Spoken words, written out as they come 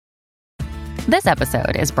This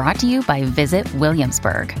episode is brought to you by Visit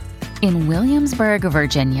Williamsburg. In Williamsburg,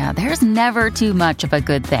 Virginia, there's never too much of a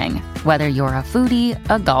good thing. Whether you're a foodie,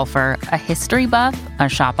 a golfer, a history buff, a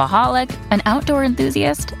shopaholic, an outdoor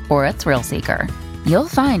enthusiast, or a thrill seeker, you'll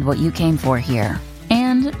find what you came for here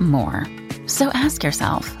and more. So ask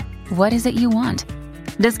yourself, what is it you want?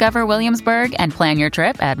 Discover Williamsburg and plan your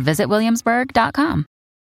trip at visitwilliamsburg.com.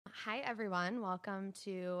 Hi, everyone. Welcome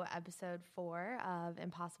to episode 4 of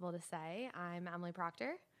Impossible to Say. I'm Emily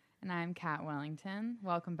Proctor. And I'm Kat Wellington.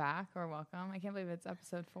 Welcome back, or welcome. I can't believe it's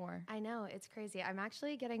episode 4. I know, it's crazy. I'm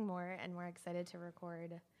actually getting more and more excited to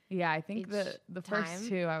record. Yeah, I think the time. first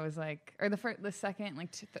two I was like, or the second, like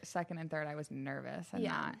second and third, I was nervous and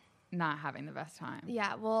not having the best time.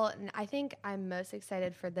 Yeah, well, I think I'm most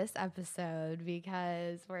excited for this episode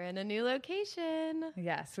because we're in a new location.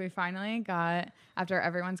 Yes, we finally got, after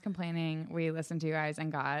everyone's complaining, we listened to you guys and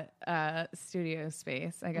got a studio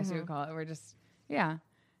space, I guess you would call it. We're just,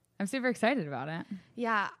 I'm super excited about it.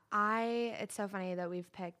 Yeah, it's so funny that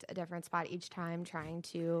we've picked a different spot each time trying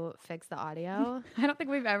to fix the audio. I don't think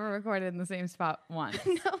we've ever recorded in the same spot once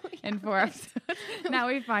in 4 episodes. Now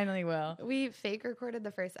we finally will. We fake recorded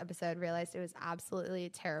the first episode, realized it was absolutely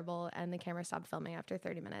terrible, and the camera stopped filming after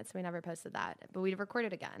 30 minutes. We never posted that, but we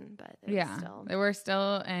recorded again. But we're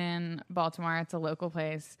still in Baltimore. It's a local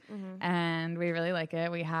place, and we really like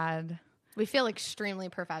it. We feel extremely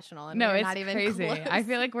professional. And no, it's not even crazy. Close. I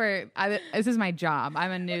feel like this is my job.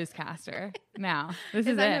 I'm a newscaster now. This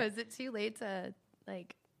is it. Is it too late to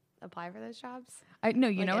apply for those jobs? No,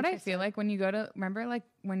 you know what I feel like when you go to, remember like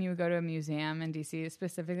when you would go to a museum in DC,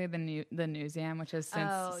 specifically the Newseum, which has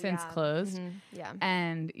since closed. Yeah.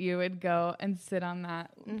 And you would go and sit on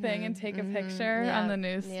that thing and take a picture on the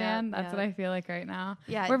newsstand. That's what I feel like right now.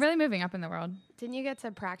 Yeah. We're really moving up in the world. Didn't you get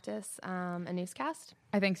to practice a newscast?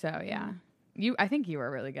 I think so, yeah. I think you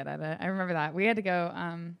were really good at it. I remember that. We had to go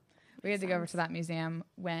over to that museum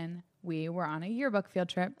when we were on a yearbook field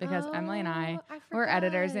trip because Emily and I were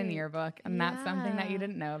editors in yearbook, and that's something that you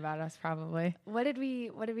didn't know about us probably. What did we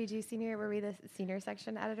do senior? Were we the senior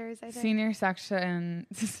section editors, I think? Senior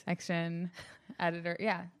section editor.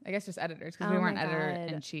 Yeah, I guess just editors because we weren't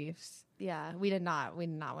editor-in-chiefs. Yeah, we did not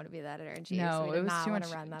want to be the editor-in-chief. No, so it was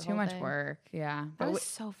too much work. Yeah. But it was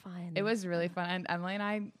so fun. It was really fun. And Emily and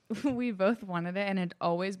I, we both wanted it, and it had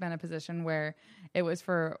always been a position where it was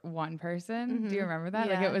for one person. Do you remember that?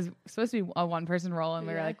 Yeah. Like it was supposed to be a one-person role, and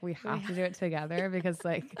we were like, we have to do it together because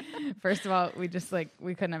like, first of all, we just like,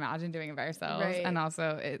 we couldn't imagine doing it by ourselves. Right. And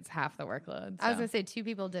also it's half the workload. So. I was going to say 2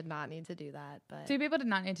 people did not need to do that. But 2 people did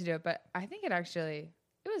not need to do it, but I think it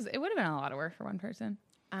would have been a lot of work for one person.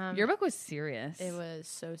 Yearbook was serious. It was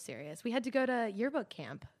so serious. We had to go to yearbook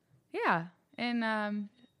camp. Yeah. In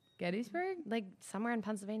Gettysburg? Like somewhere in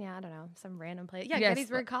Pennsylvania. I don't know. Some random place. Yeah, yes,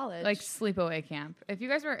 Gettysburg College. Like sleepaway camp. If you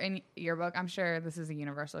guys were in yearbook, I'm sure this is a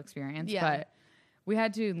universal experience. Yeah. But we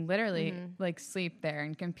had to literally like sleep there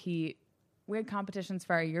and compete. We had competitions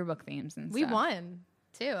for our yearbook themes and stuff. We won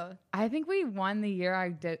too. I think we won the year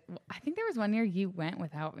I did. I think there was one year you went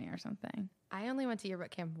without me or something. I only went to yearbook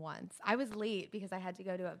camp once. I was late because I had to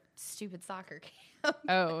go to a stupid soccer camp.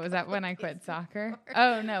 Oh, was that when I quit soccer?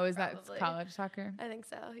 Oh, no, is that college soccer? I think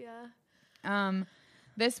so, yeah.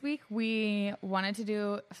 This week we wanted to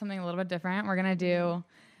do something a little bit different. We're going to do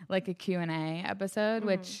like a Q&A episode,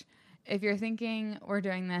 which if you're thinking we're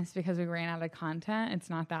doing this because we ran out of content, it's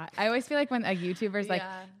not that. I always feel like when a YouTuber's like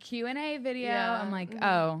Q&A video, I'm like,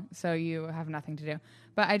 oh, so you have nothing to do.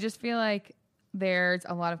 But I just feel like there's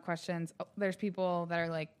a lot of questions. There's people that are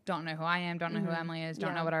like, don't know who I am, don't know who Emily is,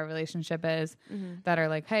 don't know what our relationship is, that are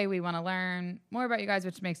like, hey, we want to learn more about you guys,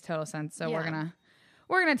 which makes total sense. So we're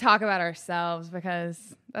gonna talk about ourselves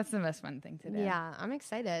because that's the most fun thing to do. Yeah, I'm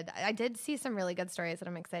excited. I did see some really good stories that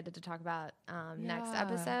I'm excited to talk about next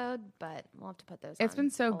episode, but we'll have to put those. It's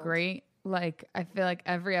been so great. Like I feel like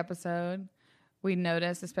every episode we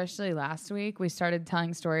noticed, especially last week, we started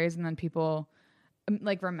telling stories and then people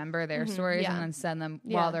like remember their stories and then send them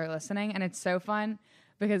while they're listening, and it's so fun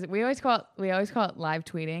because we always call it live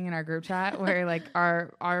tweeting in our group chat where like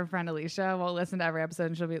our friend Alicia will listen to every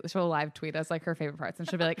episode and she'll live tweet us like her favorite parts, and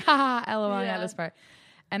she'll be like, ha lol at this part,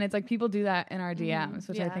 and it's like people do that in our DMs,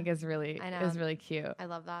 which I think is really cute. I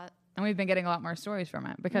love that, and we've been getting a lot more stories from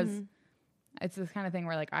it because it's this kind of thing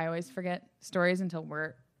where like I always forget stories until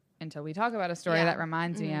we talk about a story that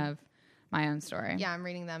reminds me of my own story. Yeah, I'm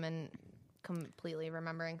reading them and completely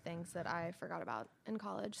remembering things that I forgot about in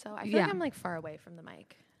college. So I feel like I'm like far away from the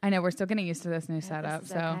mic. I know, we're still getting used to this new setup.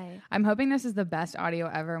 So okay. I'm hoping this is the best audio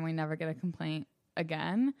ever and we never get a complaint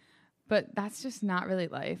again. But that's just not really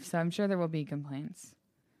life. So I'm sure there will be complaints.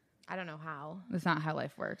 I don't know how. That's not how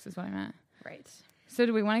life works, is what I meant. Right. So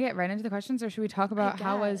do we want to get right into the questions, or should we talk about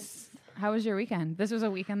how was your weekend? This was a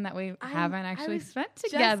weekend that we haven't actually spent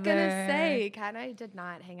together. Just gonna say, Kat and I did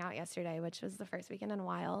not hang out yesterday, which was the first weekend in a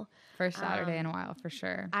while. First Saturday in a while, for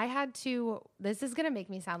sure. I had to. This is gonna make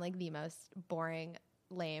me sound like the most boring,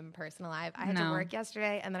 lame person alive. I had to work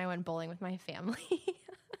yesterday, and then I went bowling with my family.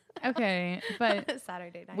 Okay, but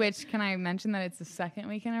Saturday night. Which, can I mention that it's the second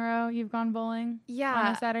week in a row you've gone bowling? Yeah, on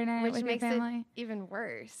a Saturday night which with makes your family? it even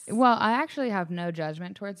worse. Well, I actually have no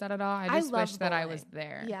judgment towards that at all. I just wish that I was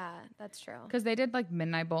there. Yeah, that's true. Because they did like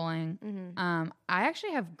midnight bowling. Mm-hmm. I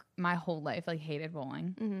actually have my whole life like hated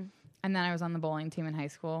bowling, and then I was on the bowling team in high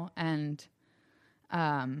school, and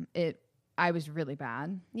I was really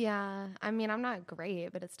bad. Yeah, I mean, I'm not great,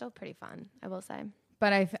 but it's still pretty fun, I will say.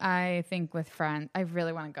 But I think with friends, I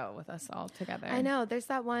really want to go with us all together. I know. There's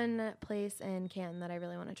that one place in Canton that I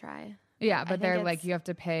really want to try. Yeah, but they're like, you have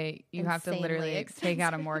to pay, you have to literally take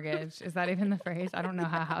out a mortgage. Is that even the phrase? I don't know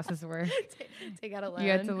how houses work. Take out a loan. You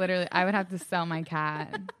have to literally, I would have to sell my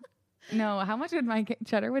cat. No, how much would my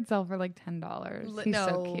Cheddar would sell for like $10? He's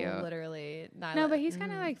so cute. Literally. No, but he's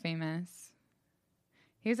kind of like famous.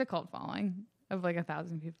 He has a cult following of like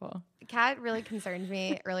 1,000 people. Kat really concerned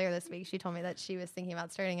me earlier this week. She told me that she was thinking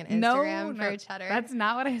about starting an Instagram for Cheddar. That's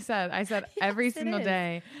not what I said. I said every single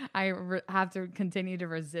day I have to continue to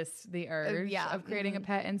resist the urge of creating a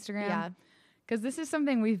pet Instagram. Yeah. Because this is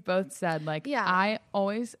something we've both said. Like, I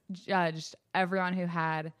always judged everyone who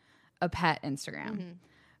had a pet Instagram.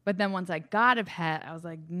 But then once I got a pet, I was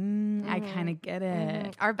like, I kind of get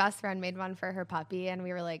it. Our best friend made one for her puppy, and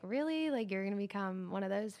we were like, really? Like, you're going to become one of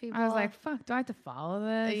those people? I was like, fuck, do I have to follow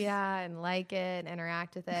this? Yeah, and like it,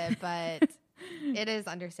 interact with it. But it is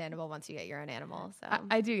understandable once you get your own animal. So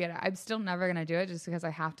I do get it. I'm still never going to do it just because I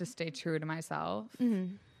have to stay true to myself.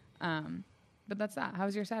 But that's that. How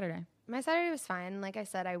was your Saturday? My Saturday was fine. Like I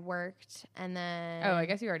said, I worked, and then... Oh, I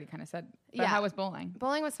guess you already kind of said. But how was bowling?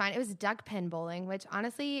 Bowling was fine. It was duck pin bowling, which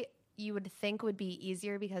honestly you would think would be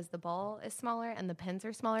easier because the ball is smaller and the pins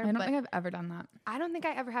are smaller. I don't think I've ever done that. I don't think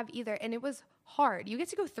I ever have either. And it was hard. You get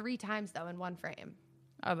to go 3 times, though, in one frame.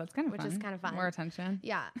 Oh, that's kind of fun. Which is kind of fun. More attention.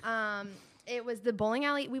 Yeah. It was the bowling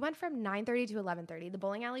alley. We went from 9:30 to 11:30. The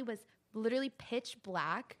bowling alley was literally pitch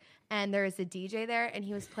black, and there was a DJ there, and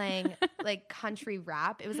he was playing like country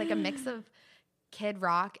rap. It was like a mix of Kid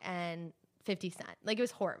Rock and 50 Cent. Like, it was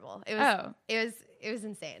horrible. It was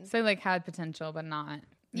insane. So like had potential, but not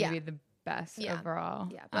maybe the best overall.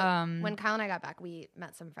 Yeah. But when Kyle and I got back, we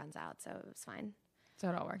met some friends out, so it was fine. So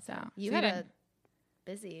it all worked out. You had a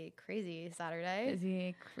busy, crazy Saturday.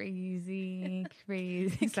 Busy,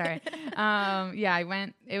 crazy. Sorry. I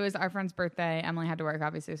went. It was our friend's birthday. Emily had to work,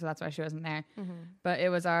 obviously, so that's why she wasn't there. But it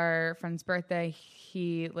was our friend's birthday.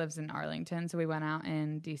 He lives in Arlington, so we went out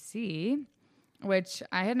in D.C., which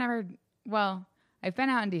I had never. Well, I've been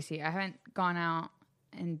out in D.C. I haven't gone out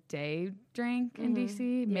and day drink in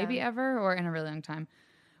D.C. maybe ever, or in a really long time.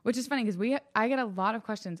 Which is funny because I get a lot of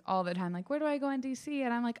questions all the time, like, where do I go in D.C.?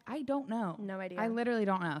 And I'm like, I don't know. No idea. I literally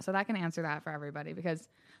don't know. So that can answer that for everybody because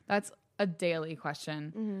that's a daily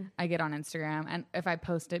question I get on Instagram. And if I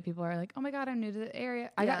post it, people are like, oh my God, I'm new to the area.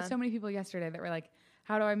 I got so many people yesterday that were like,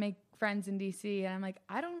 how do I make friends in D.C.? And I'm like,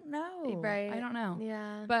 I don't know. Right. I don't know.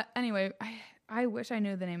 Yeah. But anyway, I wish I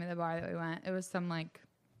knew the name of the bar that we went. It was some like...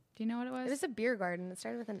 Do you know what it was? It was a beer garden. It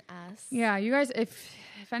started with an S. Yeah, you guys, if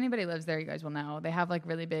anybody lives there, you guys will know. They have like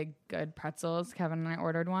really big, good pretzels. Kevin and I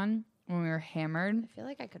ordered one when we were hammered. I feel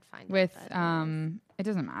like I could find with it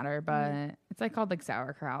doesn't matter, but it's like called like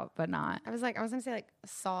sauerkraut, but not. I was gonna say like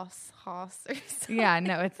sauce Haas or something. Yeah,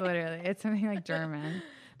 no, it's something like German.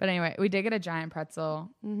 But anyway, we did get a giant pretzel.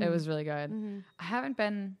 It was really good. I haven't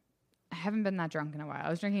been that drunk in a while. I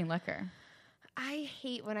was drinking liquor. I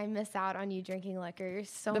hate when I miss out on you drinking liquor. You're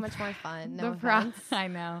so much more fun. No offense. I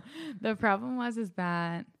know. The problem was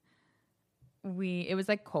that it was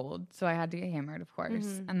like cold, so I had to get hammered, of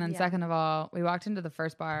course. And then second of all, we walked into the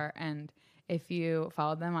first bar, and if you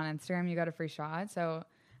followed them on Instagram, you got a free shot. So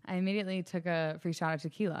I immediately took a free shot of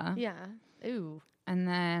tequila. Yeah. Ooh. And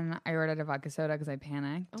then I ordered a vodka soda because I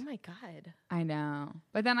panicked. Oh my God. I know.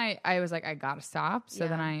 But then I was like, I gotta stop. So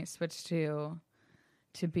then I switched to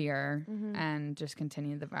beer and just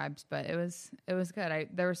continued the vibes, but it was good.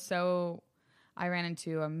 I ran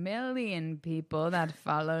into 1 million people that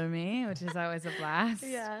follow me, which is always a blast.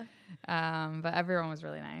 Yeah. But everyone was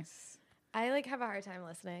really nice. I like have a hard time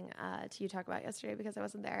listening to you talk about yesterday because I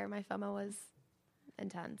wasn't there. My FOMO was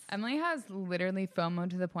intense. Emily has literally FOMO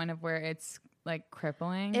to the point of where it's like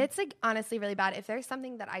crippling. It's like honestly really bad. If there's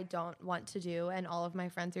something that I don't want to do and all of my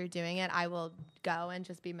friends are doing it, I will go and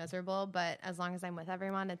just be miserable. But as long as I'm with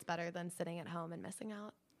everyone, it's better than sitting at home and missing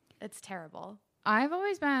out. It's terrible. I've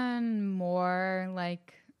always been more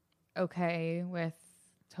like okay with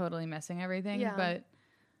totally missing everything, Yeah.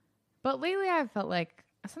 but lately I've felt like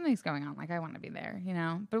something's going on. Like I want to be there, you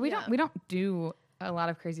know. But we don't do a lot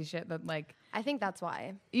of crazy shit that like. I think that's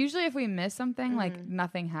why. Usually, if we miss something, like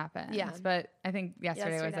nothing happens. Yeah. But I think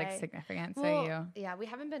yesterday was like significant. Well, yeah, we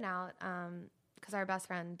haven't been out because our best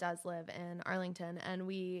friend does live in Arlington, and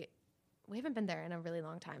we haven't been there in a really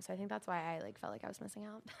long time. So I think that's why I like felt like I was missing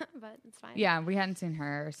out. But it's fine. Yeah, we hadn't seen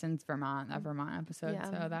her since Vermont episode, Yeah.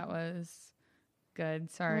 so that was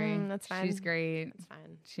good. Sorry, that's fine. She's great. It's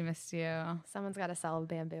fine. She missed you. Someone's got to sell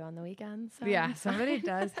bamboo on the weekend. So Yeah, it's somebody fine.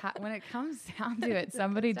 does. When it comes down to it,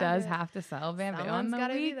 somebody down does to it. have to sell bamboo on Someone's the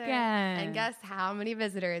gotta be weekend. there. And guess how many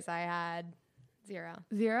visitors I had? 0.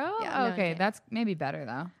 0? Yeah, Oh, no, okay, okay. that's maybe better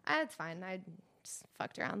though. It's fine. I just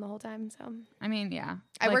fucked around the whole time. So I mean, yeah,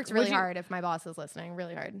 I Like, worked really would you- hard. If my boss is listening,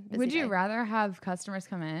 really hard. Busy Would you day. rather have customers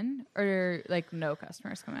come in or like no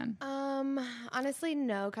customers come in? Honestly,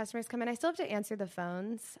 no customers come in. I still have to answer the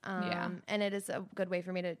phones. Yeah. And it is a good way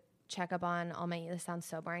for me to check up on all my, this sounds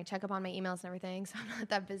so boring, check up on my emails and everything. So I'm not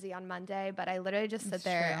that busy on Monday, but I literally just sit That's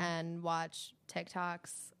there true. and watch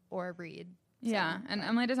TikToks or read. Yeah, and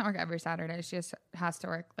Emily doesn't work every Saturday. She just has to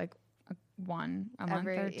work like one a month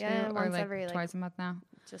or two, or once like every, twice a month now.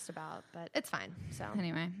 Just about, but it's fine. So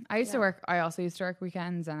Anyway, I also used to work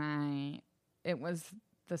weekends, and it was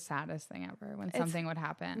the saddest thing ever when something would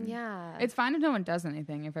happen. yeah, It's fine if no one does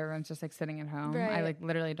anything, if everyone's just like sitting at home. I Right. like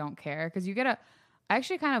literally don't care because I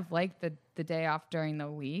actually kind of like the day off during the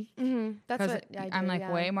week that's because what I do, I'm like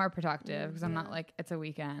yeah. way more productive because I'm not yeah. like it's a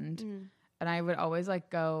weekend, and I would always like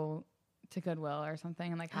go to Goodwill or something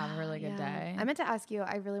and like have a really good day. I meant to ask you.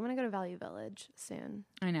 I really want to go to Value Village soon.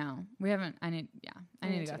 I know. We haven't. I need to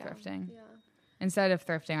go thrifting. Yeah. Instead of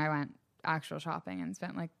thrifting, I went actual shopping and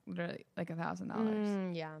spent like literally like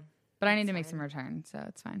 $1,000. Yeah. But I need that's to make fine. some returns, so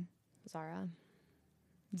it's fine. Zara.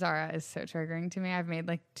 Zara is so triggering to me. I've made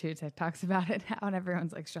like 2 TikToks about it now, and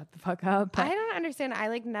everyone's like, "Shut the fuck up." But I don't understand. I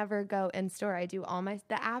like never go in store. I do all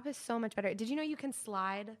the app is so much better. Did you know you can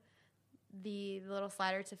slide the little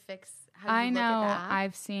slider to fix how you I look know. at the app?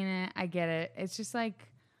 I've seen it. I get it. It's just like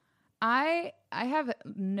I have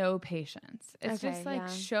no patience. It's Okay, just like yeah.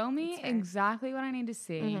 show me That's fair. exactly what I need to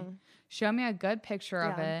see. Show me a good picture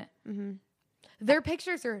of Yeah. it. Their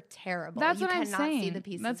pictures are terrible. That's you what I'm cannot saying. see the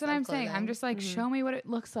pieces. That's what of I'm saying. I'm clothing. just like, show me what it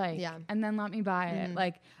looks like, Yeah. and then let me buy it.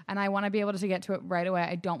 Like, and I want to be able to get to it right away.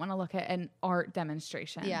 I don't want to look at an art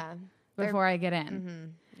demonstration, Yeah. before I get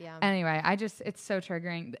in. Yeah. Anyway, it's so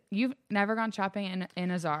triggering. You've never gone shopping in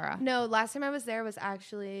a Zara. No, last time I was there was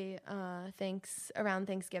actually around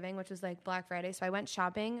Thanksgiving, which was like Black Friday. So I went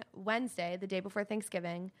shopping Wednesday, the day before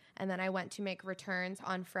Thanksgiving, and then I went to make returns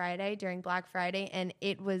on Friday during Black Friday, and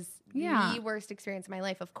it was Yeah. the worst experience of my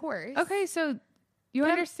life, of course. Okay, so you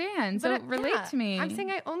understand. So relate yeah, to me. I'm saying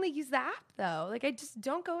I only use the app though. Like I just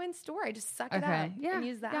don't go in store. I just suck it up and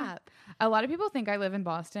use the app. A lot of people think I live in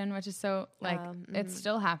Boston, which is so like it's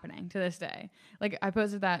still happening to this day. Like I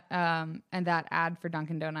posted that and that ad for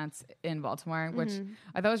Dunkin' Donuts in Baltimore, which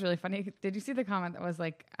I thought was really funny. Did you see the comment that was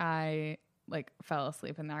like I like fell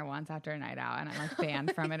asleep in there once after a night out and I'm like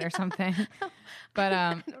banned from it or something? But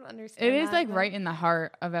I don't understand. it is that, like but- right in the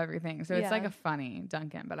heart of everything. So it's like Yeah. a funny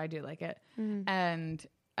Dunkin', but I do like it. And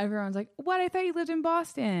everyone's like, "What? I thought you lived in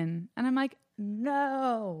Boston." And I'm like,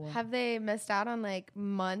 "No." Have they missed out on like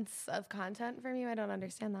months of content from you? I don't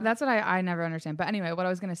understand that. That's what I never understand. But anyway, what I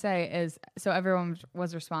was going to say is, so everyone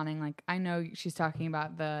was responding like, I know she's talking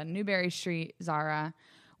about the Newberry Street Zara,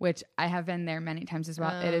 which I have been there many times as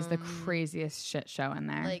well. It is the craziest shit show in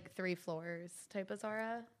there. like 3 floors type of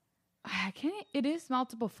Zara. It is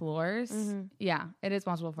multiple floors. Yeah, it is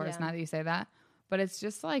multiple floors. Yeah. Now that you say that, but it's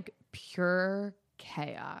just like pure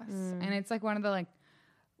chaos. And it's like one of the like,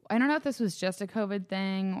 I don't know if this was just a COVID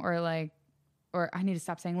thing or I need to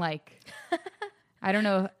stop saying like. I don't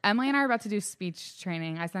know. Emily and I are about to do speech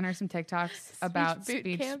training. I sent her some TikToks about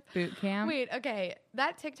speech boot camp. Wait, okay.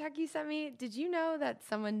 That TikTok you sent me, did you know that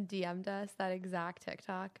someone DM'd us that exact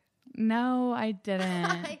TikTok? No, I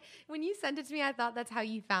didn't. When you sent it to me, I thought that's how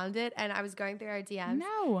you found it. And I was going through our DMs.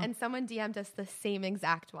 No. And someone DM'd us the same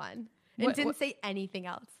exact one. It What- didn't what- say anything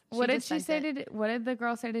else. What did just she sent say it. what did the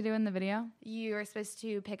girl say to do in the video? You were supposed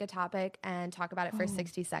to pick a topic and talk about it for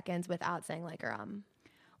 60 seconds without saying like or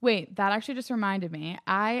Wait, that actually just reminded me.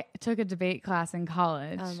 I took a debate class in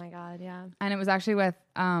college. Oh my God, yeah. And it was actually with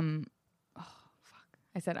I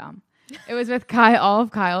said It was with all of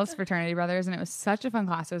Kyle's fraternity brothers, and it was such a fun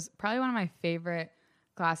class. It was probably one of my favorite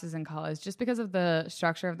classes in college just because of the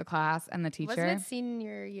structure of the class and the teacher. Wasn't it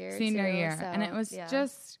senior year? Senior too? year. So, And it was yeah.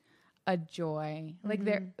 just a joy. Like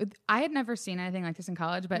I had never seen anything like this in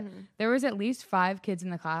college, but there was at least 5 kids in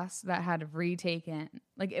the class that had retaken,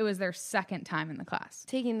 like it was their second time in the class.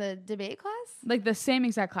 Taking the debate class? Like the same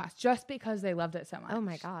exact class, just because they loved it so much. Oh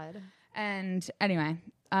my God. And anyway,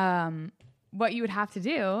 what you would have to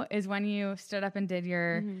do is when you stood up and did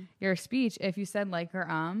your speech, if you said like or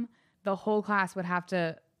the whole class would have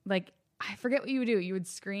to, like, I forget what you would do. You would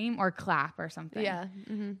scream or clap or something. Yeah.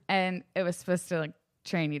 And it was supposed to like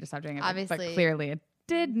train you to stop doing it. Obviously. But clearly it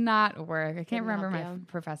did not work. I can't remember my help you.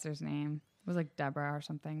 professor's name. It was like Deborah or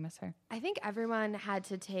something. Miss her. I think everyone had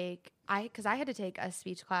to take, because I had to take a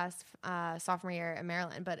speech class sophomore year in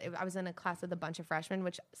Maryland, but I was in a class with a bunch of freshmen,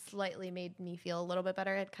 which slightly made me feel a little bit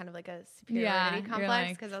better. I had kind of like a superiority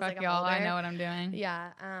complex because I was like, I'm y'all, older. I know what I'm doing. Yeah.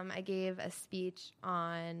 I gave a speech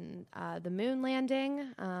on the moon landing.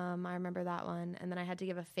 I remember that one. And then I had to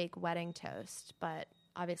give a fake wedding toast, but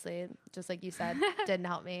obviously, just like you said, didn't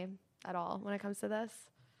help me at all when it comes to this.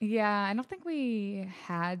 Yeah, I don't think we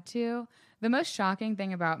had to. The most shocking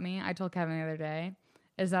thing about me, I told Kevin the other day,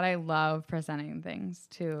 is that I love presenting things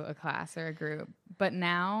to a class or a group. But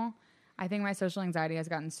now I think my social anxiety has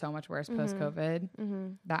gotten so much worse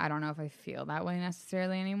post-COVID that I don't know if I feel that way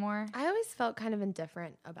necessarily anymore. I always felt kind of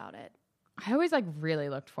indifferent about it. I always like really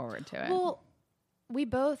looked forward to it. Well, we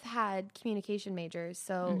both had communication majors,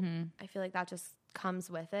 so I feel like that just comes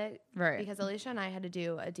with it. Right. Because Alicia and I had to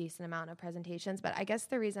do a decent amount of presentations, but I guess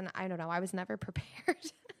the reason, I don't know, I was never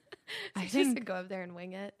prepared. I just to go up there and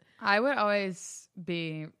wing it. I was always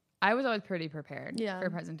pretty prepared for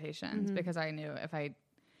presentations because I knew if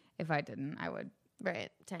I didn't, I would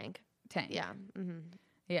tank. Yeah. Mm-hmm.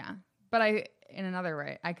 Yeah. But in another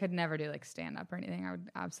way, I could never do like stand up or anything. I would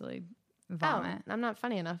absolutely vomit. I'm not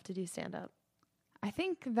funny enough to do stand up. I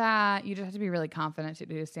think that you just have to be really confident to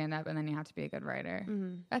do stand up, and then you have to be a good writer.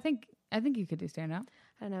 I think you could do stand up.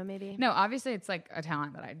 I don't know, maybe. No, obviously it's like a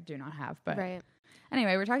talent that I do not have. But right.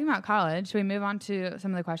 Anyway, we're talking about college. Should we move on to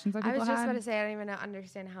some of the questions that people had? I was just about to say I don't even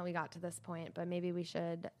understand how we got to this point, but maybe we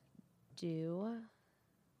should do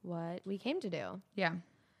what we came to do. Yeah.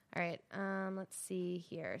 All right. Let's see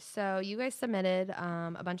here. So you guys submitted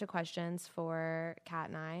a bunch of questions for Kat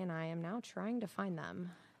and I am now trying to find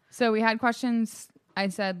them. So we had questions.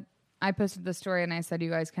 I posted the story and I said you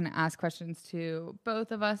guys can ask questions to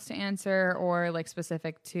both of us to answer or like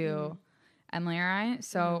specific to Emily or I.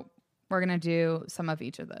 So we're going to do some of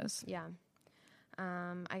each of those. Yeah.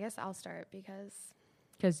 I guess I'll start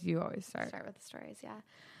because you always start with the stories.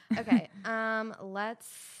 Yeah. Okay. Let's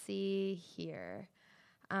see here.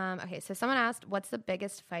 Okay. So someone asked, what's the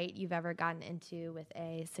biggest fight you've ever gotten into with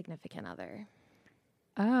a significant other?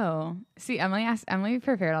 Oh, see, Emily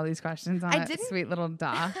prepared all these questions on a sweet little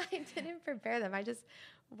doc. I didn't prepare them. I just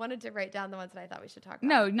wanted to write down the ones that I thought we should talk about.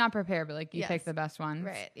 No, not prepare, but like you pick the best ones.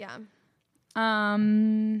 Right. Yeah.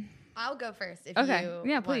 I'll go first. If okay. You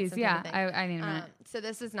yeah, please. Yeah. I need a minute. So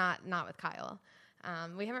this is not with Kyle.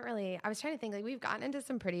 We haven't really, I was trying to think, like we've gotten into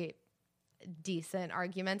some pretty decent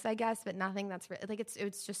arguments, I guess, but nothing that's like,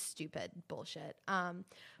 it's just stupid bullshit.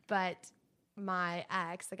 But my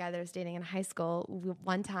ex, the guy that I was dating in high school,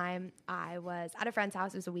 one time I was at a friend's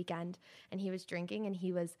house. It was a weekend, and he was drinking, and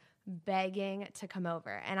he was begging to come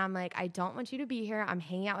over. And I'm like, I don't want you to be here. I'm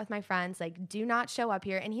hanging out with my friends. Like, do not show up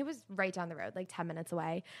here. And he was right down the road, like 10 minutes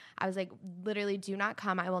away. I was like, literally, do not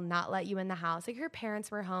come. I will not let you in the house. Like, her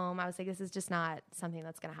parents were home. I was like, this is just not something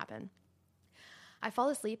that's going to happen. I fall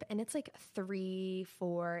asleep, and it's like 3,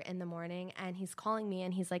 4 in the morning, and he's calling me,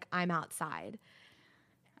 and he's like, I'm outside.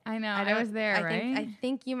 I know. I was there, right? I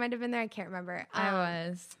think you might have been there. I can't remember. I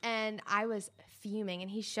was. And I was fuming. And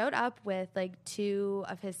he showed up with like 2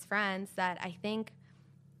 of his friends that I think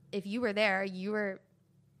if you were there, you were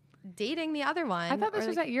dating the other one. I thought this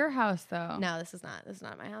was at your house, though. No, this is not. This is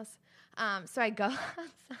not my house. So I go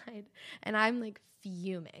outside, and I'm like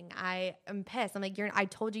fuming. I am pissed. I'm like, I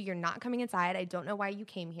told you you're not coming inside. I don't know why you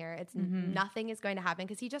came here. It's nothing is going to happen,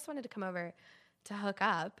 because he just wanted to come over to hook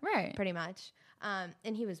up, right? Pretty much.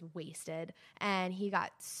 And he was wasted, and he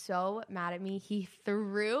got so mad at me. He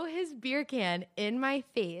threw his beer can in my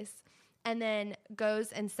face and then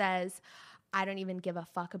goes and says, I don't even give a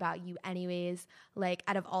fuck about you anyways. Like,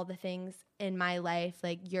 out of all the things in my life,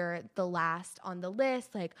 like, you're the last on the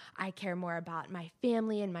list. Like, I care more about my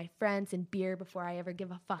family and my friends and beer before I ever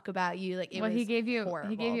give a fuck about you. Like, it was he gave you horrible.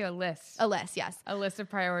 He gave you a list. A list, yes. A list of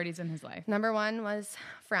priorities in his life. Number 1 was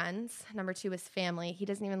friends. Number 2 was family. He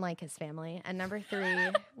doesn't even like his family. And number 3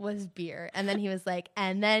 was beer. And then he was like,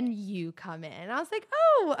 and then you come in. And I was like,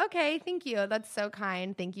 oh, okay, thank you. That's so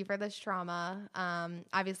kind. Thank you for this trauma.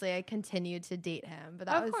 Obviously, I continued to date him, but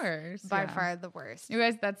that was by far the worst. You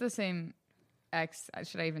guys, that's the same. ex,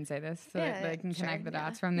 should I even say this? So Yeah, that they can connect the sure,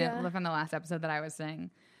 dots from the last episode that I was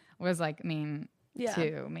saying was like mean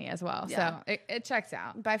to me as well. Yeah. So it checks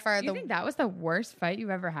out. By far, You think that was the worst fight you've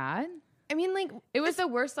ever had? I mean, like, It was the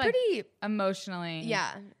worst, like, pretty emotionally.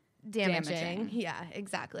 Yeah. Damaging. Damaging. Yeah,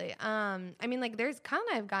 exactly. I mean, like, there's kind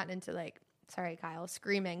of, I've gotten into, like, sorry, Kyle,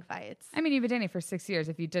 screaming fights. I mean, you've been dating for 6 years.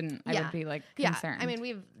 If you didn't, I would be like concerned. Yeah. I mean,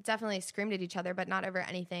 we've definitely screamed at each other, but not over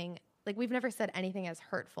anything. Like, we've never said anything as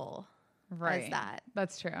hurtful as that.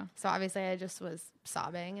 That's true. So obviously I just was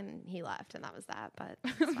sobbing and he left and that was that, but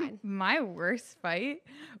it's fine. My worst fight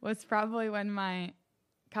was probably when my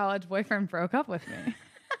college boyfriend broke up with me.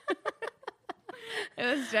 It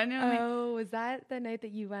was genuinely. Oh, was that the night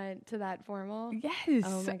that you went to that formal? Yes.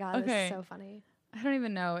 Oh my God, Okay. this is so funny. I don't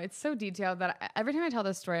even know. It's so detailed that every time I tell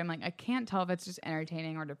this story, I'm like, I can't tell if it's just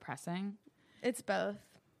entertaining or depressing. It's both.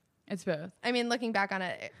 It's both. I mean, looking back on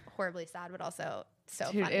it, horribly sad, but also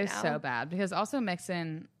so Dude, funny it's now. so bad because also mix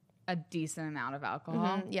in a decent amount of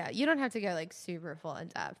alcohol. Mhm. Yeah, you don't have to go like super full in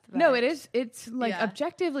depth. But No, it is. It's like Yeah.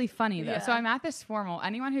 objectively funny though. So Yeah. I'm at this formal.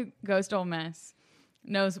 Anyone who goes to Ole Miss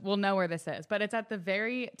will know where this is, but it's at the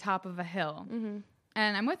very top of a hill. Mm-hmm.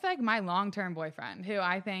 And I'm with like my long-term boyfriend who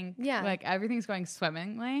I think like everything's going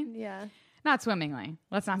swimmingly. Yeah. Not swimmingly.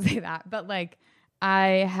 Let's not say that. But like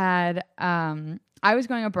I had I was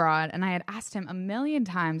going abroad and I had asked him a million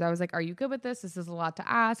times. I was like, "Are you good with this? This is a lot to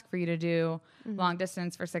ask for you to do long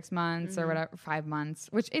distance for 6 months or whatever, 5 months,"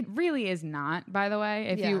 which it really is not, by the way.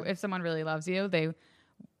 If someone really loves you, they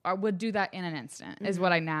would do that in an instant. Is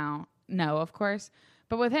what I now know, of course.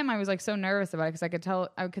 But with him, I was like so nervous about it because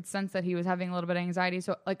I could sense that he was having a little bit of anxiety.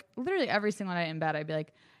 So like literally every single night in bed, I'd be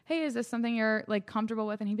like, "Hey, is this something you're like comfortable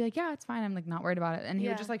with?" And he'd be like, "Yeah, it's fine. I'm like not worried about it." And he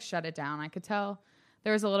would just like shut it down. I could tell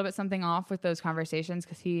there was a little bit something off with those conversations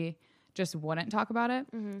because he just wouldn't talk about it.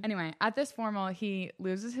 Anyway, at this formal, he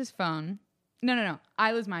loses his phone. No.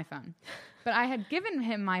 I lose my phone. But I had given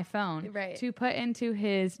him my phone to put into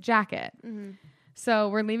his jacket. So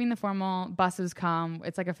we're leaving the formal. Buses come.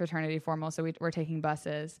 It's like a fraternity formal, so we're taking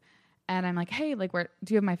buses. And I'm like, "Hey, like,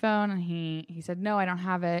 do you have my phone?" And he said, "No, I don't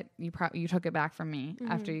have it. You took it back from me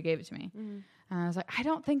after you gave it to me." And I was like, "I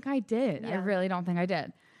don't think I did. I really don't think I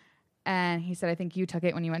did." And he said, "I think you took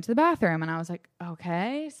it when you went to the bathroom." And I was like,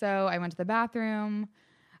 "Okay." So I went to the bathroom.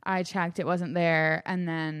 I checked. It wasn't there. And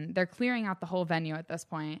then they're clearing out the whole venue at this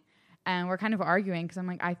point. And we're kind of arguing because I'm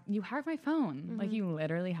like, you have my phone. Like, you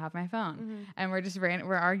literally have my phone. And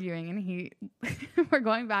we're arguing. And we're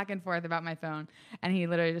going back and forth about my phone. And he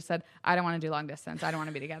literally just said, "I don't want to do long distance. I don't want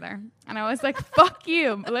to be together." And I was like, "Fuck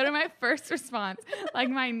you." Literally my first response, like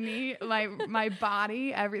my knee, my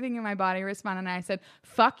body, everything in my body responded. And I said,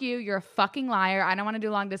 "Fuck you. You're a fucking liar. I don't want to do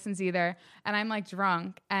long distance either." And I'm like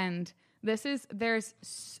drunk. And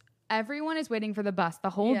everyone is waiting for the bus. The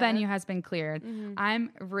whole venue has been cleared. I'm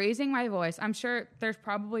raising my voice. I'm sure there's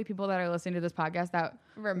probably people that are listening to this podcast that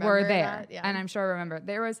were there. That, And I'm sure remember.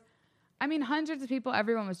 There was, hundreds of people.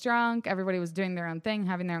 Everyone was drunk. Everybody was doing their own thing,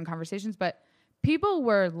 having their own conversations. But people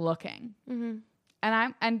were looking. And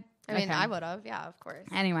I would have. Yeah, of course.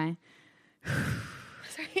 Anyway.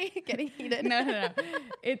 Sorry, getting heated. No.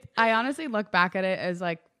 I honestly look back at it as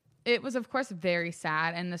like, it was, of course, very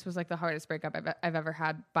sad, and this was like the hardest breakup I've ever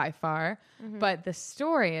had by far. But the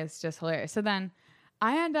story is just hilarious. So then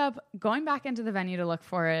I end up going back into the venue to look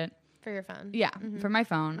for it. For your phone? Yeah, for my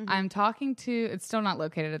phone. I'm talking to, it's still not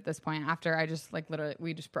located at this point after I just like literally,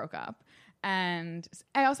 we just broke up. And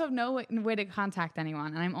I also have no way to contact anyone,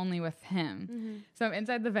 and I'm only with him. So I'm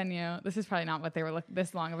inside the venue. This is probably not what they were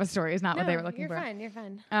this long of a story is not what they were looking for. You're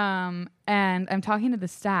fine. And I'm talking to the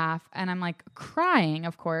staff, and I'm like crying,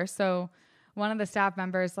 of course. So one of the staff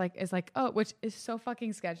members is like, "Oh," which is so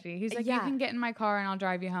fucking sketchy. He's like, "You can get in my car and I'll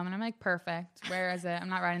drive you home." And I'm like, "Perfect. Where is it? I'm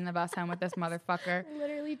not riding the bus home with this motherfucker."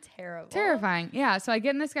 Literally terrible. Terrifying. Yeah. So I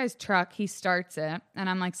get in this guy's truck. He starts it, and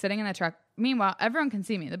I'm like sitting in the truck. Meanwhile, everyone can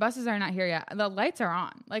see me. The buses are not here yet. The lights are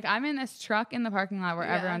on. Like, I'm in this truck in the parking lot where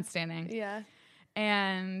everyone's standing. Yeah.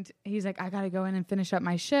 And he's like, "I got to go in and finish up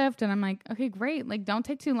my shift." And I'm like, "Okay, great. Like, don't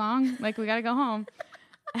take too long. Like, we got to go home."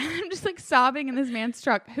 And I'm just like sobbing in this man's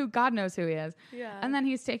truck, who God knows who he is. Yeah. And then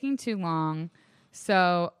he's taking too long.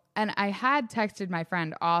 So, and I had texted my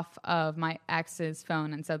friend off of my ex's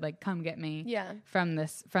phone and said, like, "Come get me from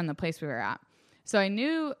the place we were at." So I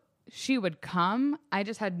knew she would come. I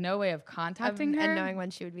just had no way of contacting her. And knowing when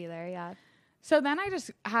she would be there, yeah. So then I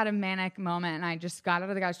just had a manic moment, and I just got out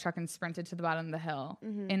of the guy's truck and sprinted to the bottom of the hill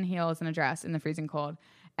in heels and a dress in the freezing cold.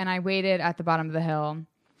 And I waited at the bottom of the hill.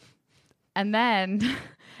 And then,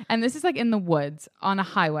 and this is like in the woods on a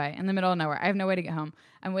highway in the middle of nowhere. I have no way to get home.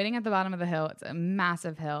 I'm waiting at the bottom of the hill. It's a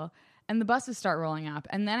massive hill. And the buses start rolling up.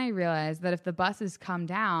 And then I realized that if the buses come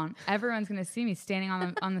down, everyone's going to see me standing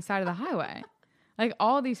on the side of the highway. Like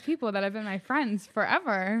all these people that have been my friends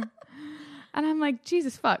forever. And I'm like,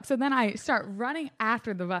 Jesus fuck. So then I start running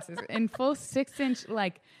after the buses in full 6-inch,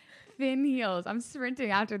 like thin heels. I'm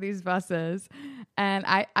sprinting after these buses. And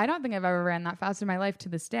I don't think I've ever ran that fast in my life to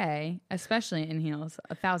this day, especially in heels,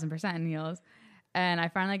 1,000% in heels. And I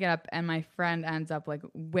finally get up and my friend ends up like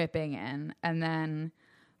whipping in. And then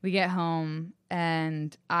we get home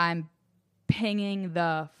and I'm pinging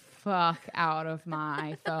the fuck out of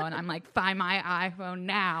my phone. I'm like, find my iPhone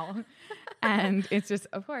now. And it's just,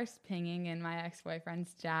 of course, pinging in my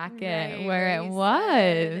ex-boyfriend's jacket where it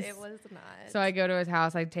was. It was not. So I go to his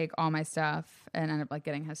house, I take all my stuff and end up like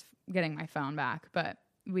getting my phone back. But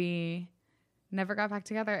we never got back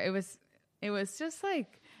together. It was just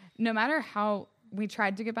like, no matter how we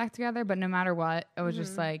tried to get back together, but no matter what, it was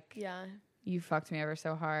just like, you fucked me ever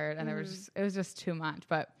so hard. And it was just too much.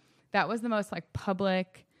 But that was the most like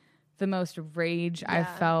public, the most rage I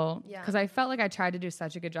felt. Because I felt like I tried to do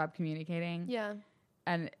such a good job communicating. Yeah.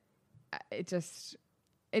 And it just,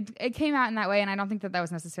 it came out in that way. And I don't think that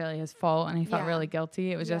was necessarily his fault. And he felt really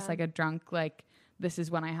guilty. It was just like a drunk, like, this is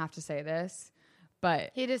when I have to say this. But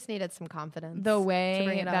he just needed some confidence. The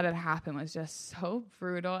way that it happened was just so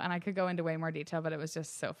brutal. And I could go into way more detail, but it was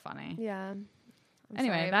just so funny. Yeah.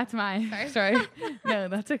 Anyway, that's my story. No,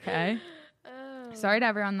 that's okay. Sorry to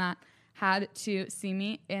everyone that had to see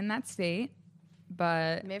me in that state,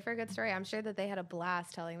 but made for a good story. I'm sure that they had a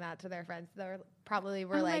blast telling that to their friends. They probably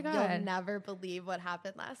were oh like, you'll never believe what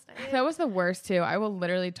happened last night. That was the worst too. I will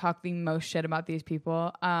literally talk the most shit about these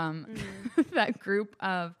people. That group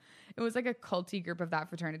of, it was like a culty group of that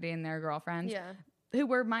fraternity and their girlfriends. Yeah. Who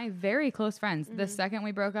were my very close friends. The second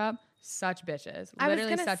we broke up, such bitches. I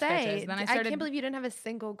literally was gonna such say, bitches. Then I can't believe you didn't have a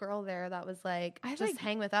single girl there that was like, just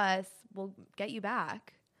hang with us. We'll get you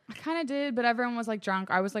back. I kind of did, but everyone was like drunk.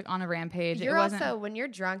 I was like on a rampage. You're also, when you're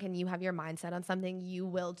drunk and you have your mindset on something, you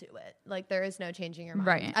will do it. Like there is no changing your mind.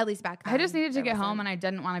 Right. At least back then. I just needed to get home and I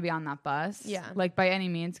didn't want to be on that bus. Yeah. Like by any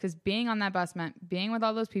means. Because being on that bus meant being with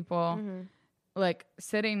all those people. Like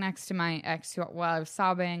sitting next to my ex while I was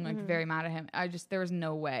sobbing, like very mad at him. There was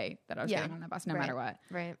no way that I was getting on that bus no matter what.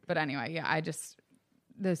 Right. But anyway, when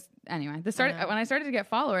I started to get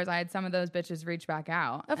followers, I had some of those bitches reach back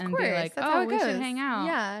out and be like, that's how it we goes. should hang out.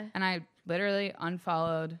 Yeah. And I literally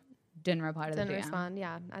unfollowed, didn't reply to the DM. Didn't respond.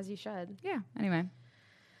 Yeah. As you should. Yeah. Anyway.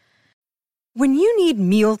 When you need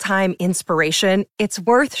mealtime inspiration, it's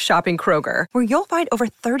worth shopping Kroger, where you'll find over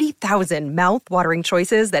 30,000 mouth-watering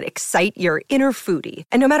choices that excite your inner foodie.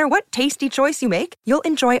 And no matter what tasty choice you make, you'll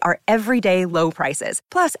enjoy our everyday low prices,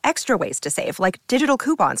 plus extra ways to save, like digital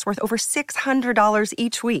coupons worth over $600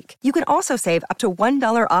 each week. You can also save up to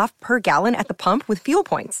 $1 off per gallon at the pump with fuel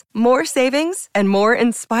points. More savings and more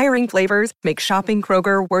inspiring flavors make shopping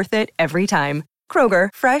Kroger worth it every time. Kroger,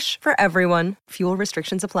 fresh for everyone. Fuel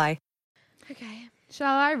restrictions apply. Okay.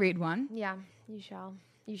 Shall I read one? Yeah, you shall.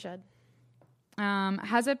 You should.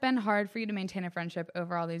 Has it been hard for you to maintain a friendship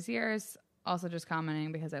over all these years? Also just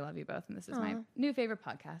commenting because I love you both and this is my new favorite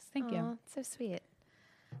podcast. Thank you. So sweet.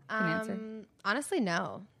 Can answer. Honestly,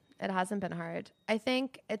 no. It hasn't been hard. I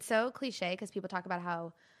think it's so cliche because people talk about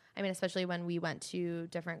how, I mean, especially when we went to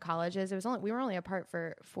different colleges, we were only apart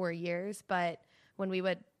for 4 years, but when we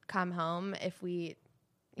would come home, if we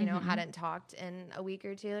hadn't talked in a week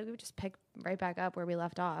or two, like, we would just pick right back up where we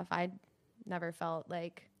left off. I never felt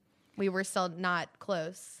like we were still not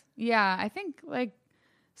close. Yeah, I think like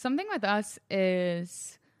something with us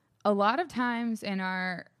is a lot of times in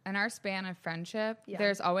our span of friendship,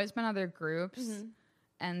 there's always been other groups,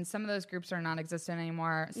 and some of those groups are non-existent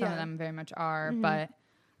anymore. Some of them very much are, but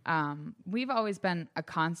we've always been a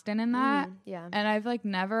constant in that. Yeah, and I've like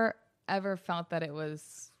never ever felt that it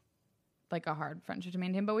was like a hard friendship to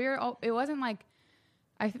maintain, but it wasn't like,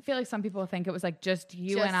 I feel like some people think it was like just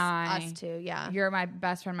you and I, us two. Yeah. You're my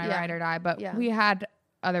best friend, my ride or die, but we had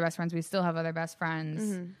other best friends. We still have other best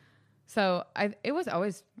friends. So it was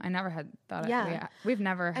always, I never had thought we've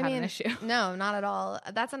never had an issue. No, not at all.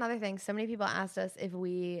 That's another thing. So many people asked us if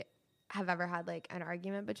we have ever had like an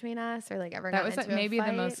argument between us or like ever gotten into a fight. That was maybe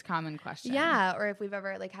the most common question. Yeah, or if we've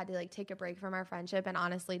ever like had to like take a break from our friendship, and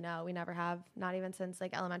honestly, no, we never have. Not even since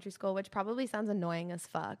like elementary school, which probably sounds annoying as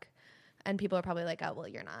fuck. And people are probably like, "Oh, well,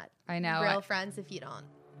 you're not real friends if you don't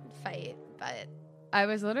fight." But I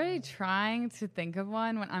was literally trying to think of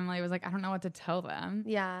one when Emily was like, "I don't know what to tell them."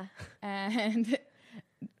 Yeah, and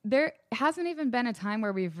there hasn't even been a time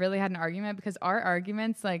where we've really had an argument because our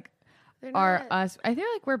arguments like are us. I feel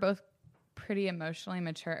like we're both pretty emotionally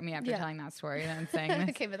mature. I mean, after Yeah. telling that story and saying this.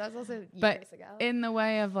 Okay, but that was also years But ago. in the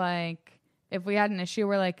way of like, if we had an issue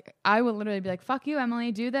where like, I would literally be like, fuck you,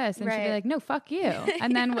 Emily, do this. And she'd be Right. like, no, fuck you.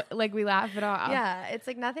 And then like we laugh it off. Yeah, it's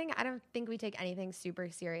like nothing. I don't think we take anything super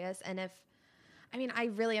serious. And I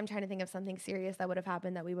really am trying to think of something serious that would have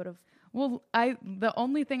happened that we would have. Well, the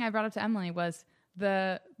only thing I brought up to Emily was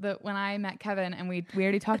the when I met Kevin and we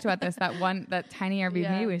already talked about this, that tiny Airbnb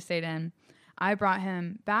Yeah. we stayed in. I brought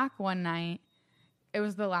him back one night. It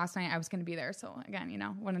was the last night I was going to be there. So again, you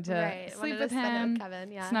know, wanted to sleep Wanted to with spend it him,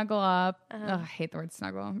 Kevin, yeah. snuggle up. Uh-huh. Ugh, I hate the word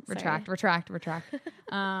snuggle. Sorry. Retract.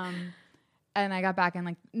 And I got back and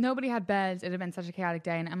like nobody had beds. It had been such a chaotic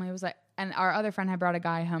day. And Emily was like, and our other friend had brought a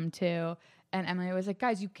guy home too. And Emily was like,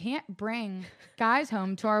 guys, you can't bring guys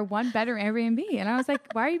home to our 1-bedroom Airbnb. And I was like,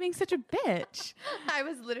 why are you being such a bitch?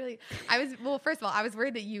 Well, first of all, I was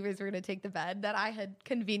worried that you guys were going to take the bed that I had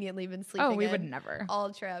conveniently been sleeping Oh, we in would never.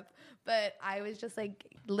 all trip. But I was just like,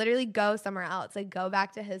 literally go somewhere else. Like, go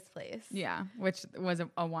back to his place. Yeah, which was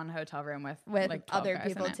a one hotel room with like 12 other guys in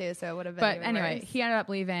people it. too. So it would have been But even anyway, worse. he ended up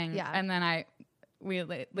leaving. Yeah. And then we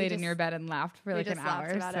laid in just- your bed and laughed for we like an just laughed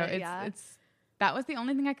hour. about So it, it's that was the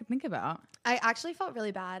only thing I could think about. I actually felt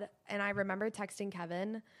really bad. And I remember texting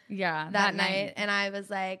Kevin Yeah. that night. And I was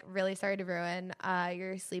like, really sorry to ruin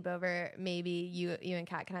your sleepover. Maybe you and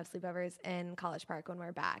Kat can have sleepovers in College Park when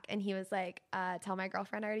we're back. And he was like, tell my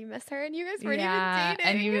girlfriend I already miss her. And you guys weren't even dating.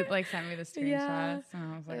 And you like sent me the screenshots. Yeah.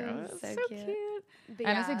 And I was like, It oh, was that's so so cute. cute. But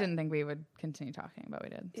I honestly yeah. didn't think we would continue talking, but we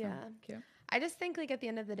did. So, Yeah. Cute. I just think like at the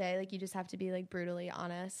end of the day, like you just have to be like brutally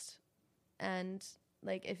honest, and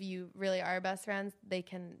like if you really are best friends, they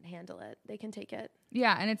can handle it. They can take it.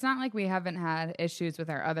 Yeah. And it's not like we haven't had issues with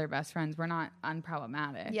our other best friends. We're not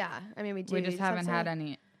unproblematic. Yeah, I mean we do. We just haven't had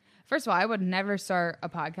any. First of all, I would never start a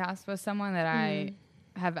podcast with someone that I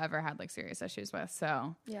have ever had like serious issues with.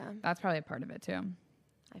 So Yeah, that's probably a part of it too.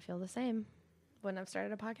 I feel the same. Wouldn't have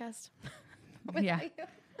started a podcast. Yeah.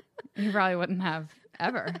 You probably wouldn't have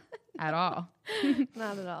ever at all.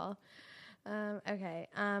 Not at all. Okay.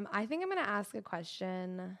 I think I'm gonna ask a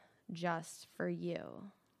question just for you.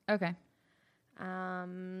 Okay.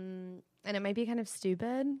 And it might be kind of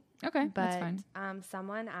stupid. Okay. But That's fine.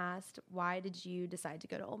 Someone asked, why did you decide to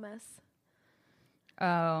go to Ole Miss?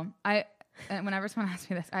 Oh, whenever someone asks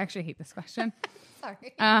me this, I actually hate this question.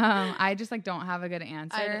 Sorry. I just like don't have a good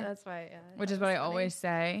answer. I know, that's why. Yeah, which that is what was I funny. always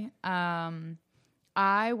say.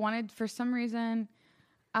 I wanted, for some reason,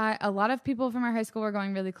 a lot of people from our high school were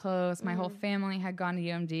going really close. My whole family had gone to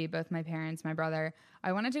UMD, both my parents, my brother.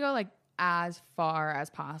 I wanted to go like as far as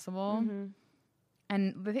possible.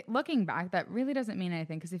 And looking back, that really doesn't mean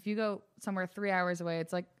anything, because if you go somewhere 3 hours away,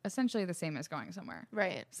 it's like essentially the same as going somewhere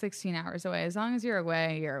Right. 16 hours away. As long as you're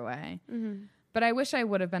away, you're away. Mm-hmm. But I wish I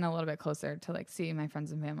would have been a little bit closer to like see my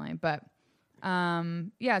friends and family. But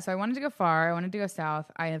yeah, so I wanted to go far. I wanted to go south.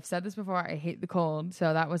 I have said this before. I hate the cold.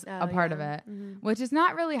 So that was a part of it, which is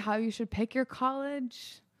not really how you should pick your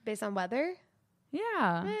college. Based on weather? Yeah.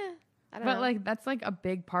 I don't But know. like, that's like a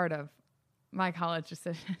big part of my college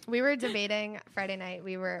decision. We were debating Friday night.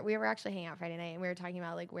 We were actually hanging out Friday night, and we were talking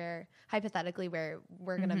about like where hypothetically where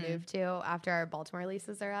we're gonna move to after our Baltimore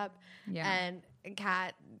leases are up. Yeah. And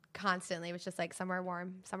Kat constantly was just like somewhere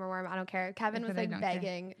warm. I don't care. Kevin I was said I like don't care.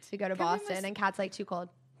 begging to go to Kevin Boston, was- and Kat's like too cold.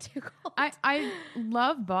 Too cold. I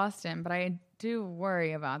love Boston, but I do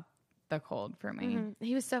worry about the cold for me.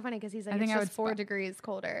 He was so funny because he's like, I think it's I just would 4 degrees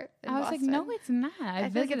colder. In I was Boston. like, no, it's not. I I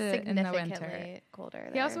feel like visited it's it in the winter. significantly colder.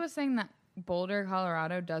 He there. also was saying that Boulder,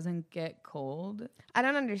 Colorado doesn't get cold. I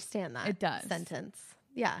don't understand that. It does. Sentence.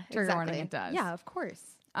 Yeah. Trigger exactly. warning, it does. Yeah, of course.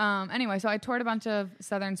 Anyway, so I toured a bunch of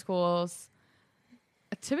Southern schools.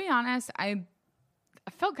 To be honest, I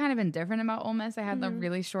felt kind of indifferent about Ole Miss. I had the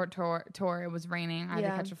really short tour. It was raining. I had to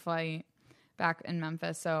Yeah. catch a flight back in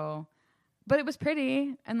Memphis. So, but it was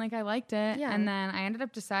pretty and like I liked it. Yeah. And then I ended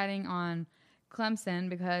up deciding on Clemson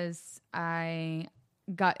because I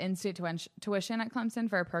got in-state tuition at Clemson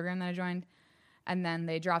for a program that I joined. And then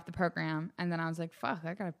they dropped the program. And then I was like, fuck,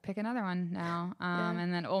 I got to pick another one now.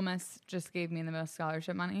 And then Ole Miss just gave me the most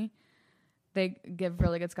scholarship money. They give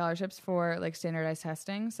really good scholarships for like standardized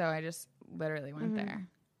testing. So I just literally went there.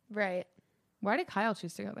 Right. Why did Kyle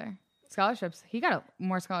choose to go there? Scholarships. He got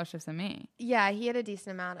more scholarships than me. Yeah, he had a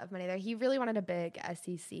decent amount of money there. He really wanted a big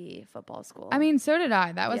SEC football school. I mean, so did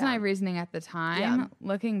I. That was Yeah. my reasoning at the time. Yeah.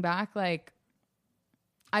 Looking back, like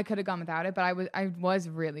I could have gone without it, but I was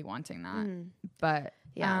really wanting that. But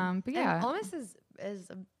yeah. but yeah. And Ole Miss is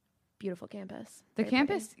a beautiful campus. The Very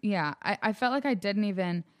campus, yeah. I felt like I didn't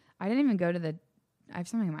even go to the. I have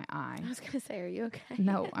something in my eye. pretty. I was gonna say, are you okay?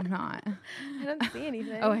 No, I'm not. I don't see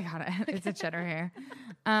anything. Oh, I got it. It's a cheddar hair.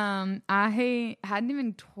 I hadn't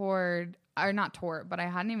even toured, or not toured, but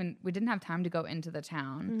we didn't have time to go into the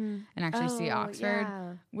town and actually see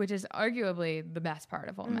Oxford, which is arguably the best part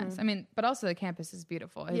of Ole Miss. I mean, but also the campus is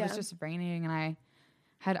beautiful. It was just raining, and I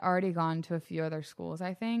had already gone to a few other schools,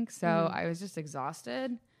 I think. So I was just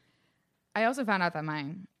exhausted. I also found out that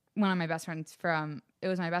one of my best friends it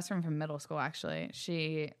was my best friend from middle school, actually.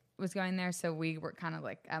 She was going there, so we were kind of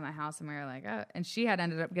like at my house, and we were like, oh. And she had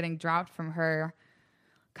ended up getting dropped from her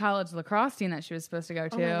college lacrosse team that she was supposed to go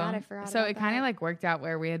to. Oh my God, I forgot so about it kind that. of like worked out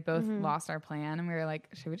where we had both lost our plan, and we were like,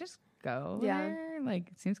 should we just go there? Like,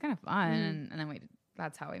 it seems kind of fun. And then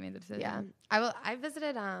that's how we made the decision. Yeah. I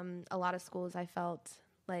visited a lot of schools. I felt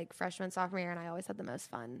like freshman, sophomore year, and I always had the most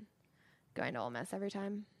fun going to Ole Miss every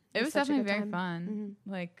time. It was such a definitely good very time. fun.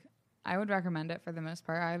 Like, I would recommend it for the most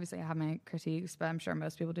part. I obviously have my critiques, but I'm sure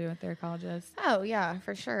most people do at their colleges. Oh, yeah,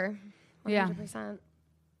 for sure. 100%.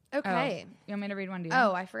 Okay. You want me to read one? Do you?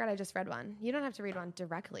 Oh, I forgot I just read one. You don't have to read one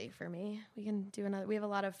directly for me. We can do another. We have a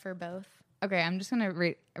lot of for both. Okay, I'm just going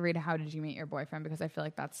to read How Did You Meet Your Boyfriend, because I feel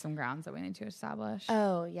like that's some grounds that we need to establish.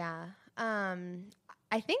 Oh, yeah.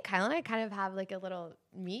 I think Kyle and I kind of have like a little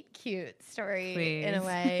meet cute story in a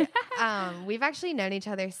way. We've actually known each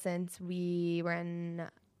other since we were in,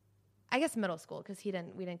 I guess, middle school, because we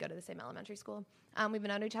didn't go to the same elementary school. We've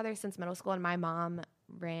known each other since middle school, and my mom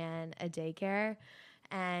ran a daycare,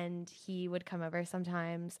 and he would come over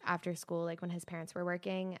sometimes after school, like when his parents were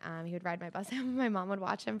working. He would ride my bus, and my mom would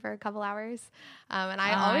watch him for a couple hours. And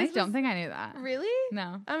I don't think I knew that. Really?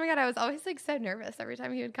 No. Oh my God, I was always like so nervous every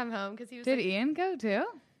time he would come home, because he was. Did like, Ian go too?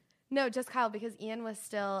 No, just Kyle, because Ian was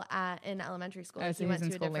still in elementary school. Oh, so he went to a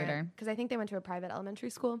different later. Because I think they went to a private elementary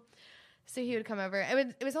school. So he would come over.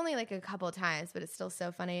 It was only like a couple of times, but it's still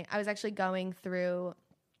so funny. I was actually going through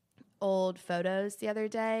old photos the other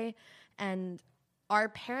day, and our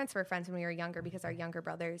parents were friends when we were younger, because our younger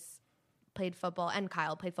brothers played football, and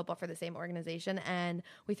Kyle played football for the same organization. And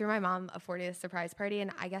we threw my mom a 40th surprise party, and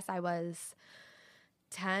I guess I was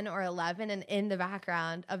 10 or 11, and in the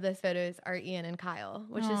background of those photos are Ian and Kyle,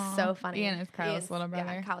 which is so funny. Ian is Kyle's little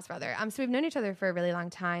brother. Yeah, Kyle's brother. So we've known each other for a really long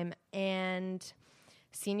time, and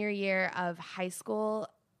senior year of high school,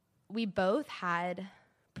 we both had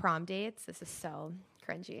prom dates. This is so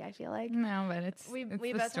cringy, I feel like. No, but it's we the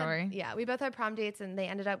both story. We both had prom dates, and they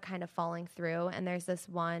ended up kind of falling through. And there's this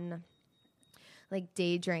one like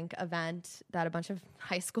day drink event that a bunch of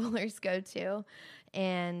high schoolers go to,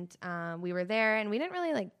 and we were there, and we didn't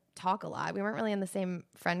really like talk a lot. We weren't really in the same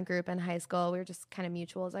friend group in high school. We were just kind of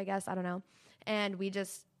mutuals, I guess. I don't know. And we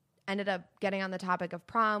just ended up getting on the topic of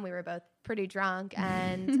prom. We were both pretty drunk,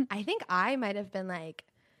 and I think I might have been like,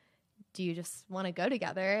 do you just want to go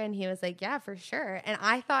together? And he was like, yeah, for sure. And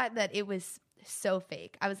I thought that it was so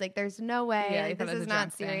fake. I was like, there's no way. This is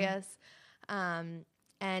not serious.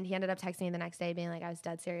 And he ended up texting me the next day being like, I was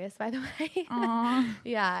dead serious, by the way.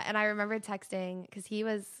 Yeah. And I remember texting, because he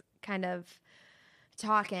was kind of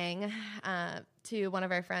talking to one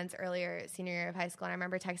of our friends earlier, senior year of high school. And I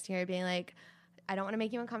remember texting her being like, I don't want to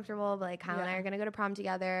make you uncomfortable, but like Kyle and I are going to go to prom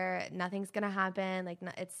together. Nothing's going to happen. Like,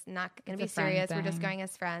 it's not going to be serious. We're just going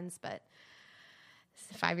as friends. But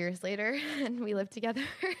 5 years later, and we live together.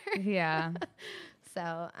 Yeah.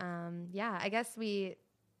 So, yeah, I guess we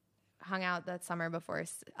hung out that summer before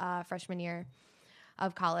freshman year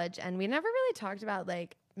of college, and we never really talked about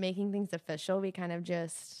like making things official. We kind of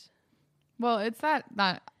just. Well, it's that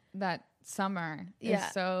summer. Yeah.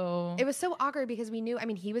 So it was so awkward, because we knew, I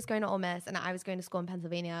mean, he was going to Ole Miss and I was going to school in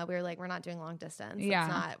Pennsylvania. We were like, we're not doing long distance. Yeah.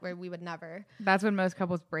 It's not where we would never. That's when most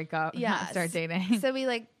couples break up. Yeah. Start dating. So we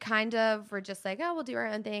like kind of were just like, oh, we'll do our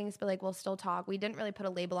own things, but like we'll still talk. We didn't really put a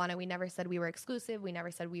label on it. We never said we were exclusive. We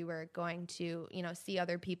never said we were going to, see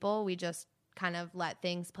other people. We just kind of let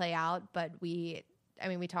things play out. But we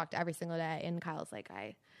talked every single day, and Kyle's like,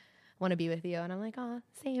 I want to be with you, and I'm like, oh,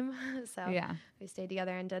 same. So yeah, we stayed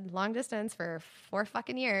together and did long distance for 4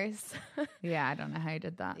 fucking years. Yeah, I don't know how you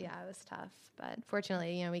did that. Yeah, it was tough, but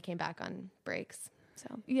fortunately, we came back on breaks. So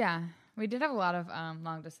yeah, we did have a lot of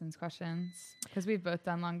long distance questions, because we've both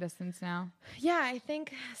done long distance now. Yeah, I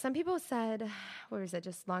think some people said, what was it,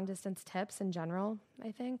 just long distance tips in general, I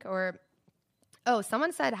think, or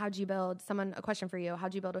someone said, a question for you,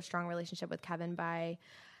 how'd you build a strong relationship with Kevin by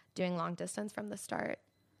doing long distance from the start?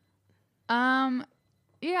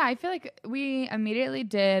 Yeah, I feel like we immediately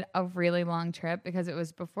did a really long trip, because it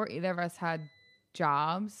was before either of us had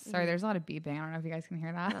jobs. Sorry, there's a lot of beeping. I don't know if you guys can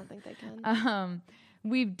hear that. I don't think they can.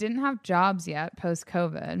 We didn't have jobs yet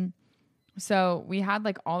post-COVID. So we had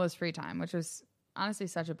like all this free time, which was honestly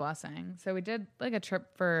such a blessing. So we did like a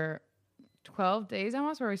trip for 12 days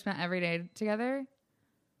almost, where we spent every day together.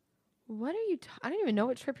 What are you? I don't even know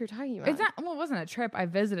what trip you're talking about. It's not. Well, it wasn't a trip. I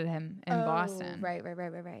visited him in Boston. Right.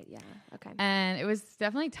 Yeah. Okay. And it was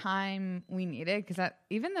definitely time we needed because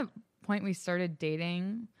even the point we started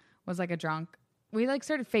dating was like a drunk. We like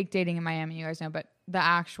started fake dating in Miami, you guys know, but the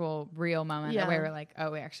actual real moment that we were like,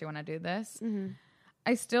 oh, we actually want to do this. Mm-hmm.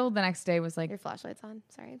 I still the next day was like, your flashlight's on.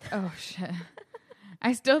 Sorry. Oh shit.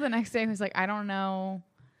 I still the next day was like, I don't know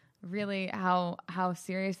really how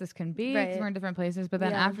serious this can be because we're in different places. But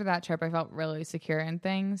then after that trip, I felt really secure in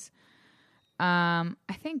things. I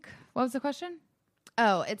think, what was the question?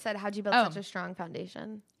 Oh, it said, how'd you build such a strong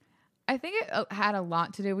foundation? I think it had a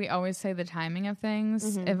lot to do. We always say the timing of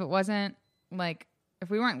things. Mm-hmm. If it wasn't like,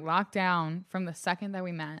 if we weren't locked down from the second that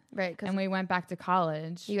we met, right? And we went back to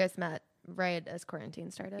college. You guys met right as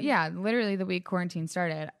quarantine started. Yeah, literally the week quarantine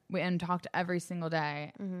started, and talked every single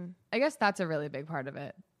day. Mm-hmm. I guess that's a really big part of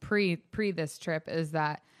it. Pre this trip is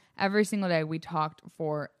that every single day we talked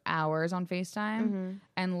for hours on FaceTime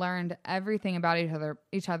and learned everything about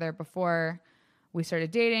each other before we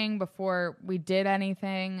started dating, before we did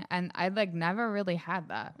anything, and I like never really had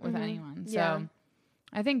that with anyone. So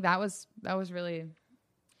I think that was really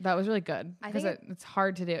good because it's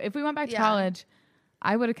hard to do. If we went back to college,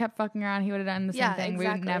 I would have kept fucking around. He would have done the same thing.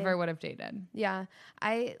 Exactly. We never would have dated. Yeah.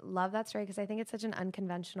 I love that story because I think it's such an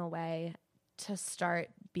unconventional way to start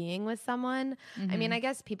being with someone. Mm-hmm. I mean, I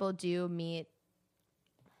guess people do meet,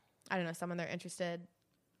 I don't know, someone they're interested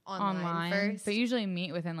online first. But usually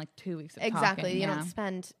meet within like 2 weeks of exactly. talking. You don't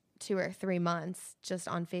spend 2 or 3 months just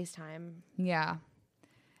on FaceTime. Yeah.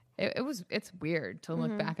 It's weird to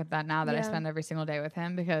look back at that now that I spend every single day with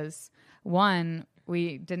him because one,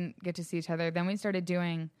 we didn't get to see each other. Then we started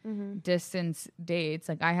doing distance dates.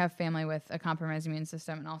 Like I have family with a compromised immune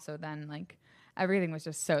system, and also then like everything was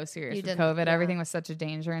just so serious with COVID. Yeah. Everything was such a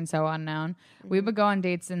danger and so unknown. We would go on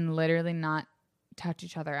dates and literally not touch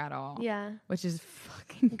each other at all. Yeah, which is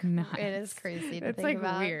fucking nuts. It is crazy to it's think like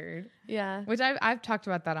about. Weird. Yeah, which I've talked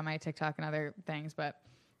about that on my TikTok and other things, but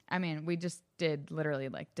I mean, we just did literally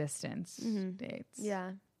like distance dates.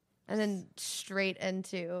 Yeah, and then straight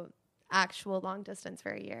into actual long distance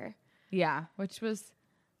for a year. Yeah, which was,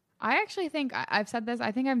 I actually think I've said this.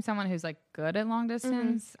 I think I'm someone who's like good at long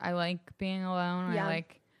distance. I like being alone. I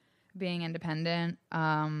like being independent.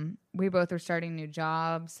 We both were starting new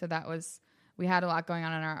jobs, so we had a lot going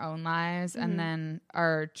on in our own lives, and then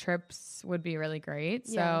our trips would be really great.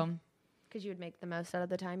 So, because you would make the most out of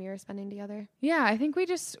the time you were spending together. Yeah, I think we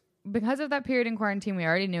just, because of that period in quarantine, we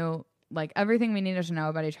already knew like everything we needed to know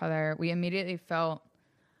about each other. We immediately felt,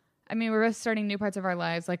 I mean, we're both starting new parts of our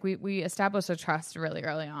lives. Like we established a trust really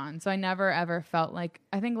early on. So I never ever felt like,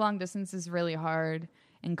 I think long distance is really hard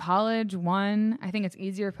in college. One, I think it's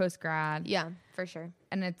easier post grad. Yeah, for sure.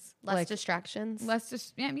 And it's less like, distractions.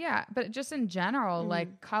 Yeah. But just in general,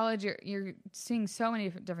 like college, you're seeing so many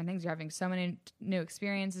different things. You're having so many really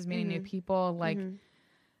experiences, meeting new people. Like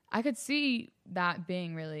I could see that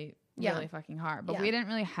being really fucking hard, but we didn't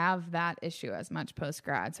really have that issue as much post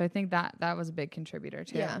grad. So I think that was a big contributor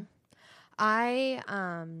too. Yeah. I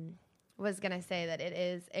was going to say that it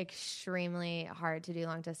is extremely hard to do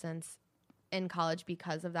long distance in college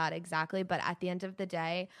because of that exactly. But at the end of the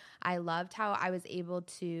day, I loved how I was able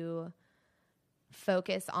to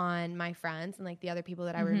focus on my friends and like the other people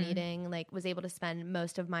that I were meeting, like was able to spend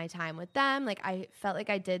most of my time with them. Like I felt like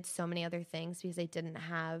I did so many other things because I didn't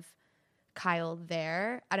have Kyle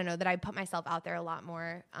there. I don't know, that I put myself out there a lot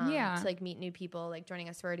more to like meet new people, like joining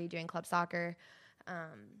a sorority, doing club soccer,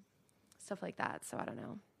 stuff like that. So I don't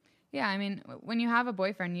know. Yeah, I mean, when you have a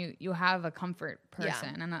boyfriend, you have a comfort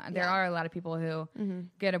person. And there are a lot of people who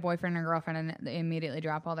get a boyfriend or girlfriend and they immediately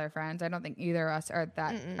drop all their friends. I don't think either of us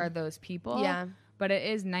are those people. Yeah. But it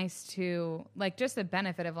is nice to, like, just the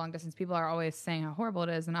benefit of long distance. People are always saying how horrible it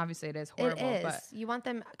is, and obviously it is horrible. It is. But you want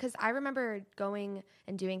them, because I remember going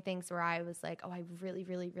and doing things where I was like, oh, I really,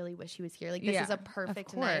 really, really wish he was here. Like, this is a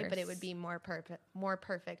perfect night, but it would be more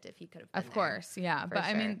perfect if he could have been Of course, yeah. But,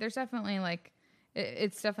 I mean, there's definitely, like,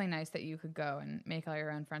 it's definitely nice that you could go and make all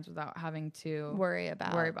your own friends without having to worry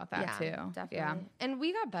about that too. Definitely. Yeah. And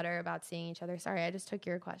we got better about seeing each other. Sorry, I just took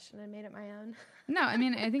your question and made it my own. No, I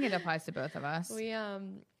mean, I think it applies to both of us. We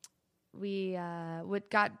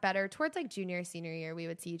got better towards like junior, senior year. We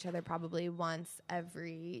would see each other probably once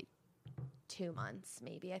every 2 months,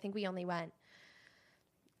 maybe. I think we only went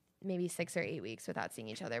maybe 6 or 8 weeks without seeing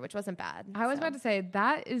each other, which wasn't bad. I was about to say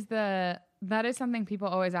that is something people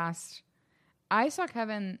always ask. I saw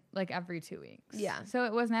Kevin like every 2 weeks. Yeah. So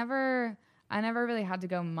it was I never really had to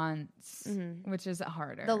go months, which is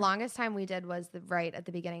harder. The longest time we did was right at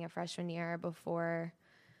the beginning of freshman year before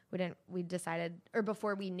we decided, or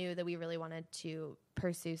before we knew that we really wanted to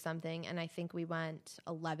pursue something. And I think we went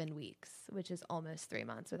 11 weeks, which is almost 3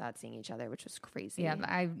 months without seeing each other, which was crazy. Yeah,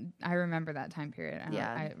 I remember that time period.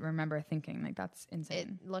 I remember thinking like that's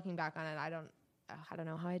insane. Looking back on it, I don't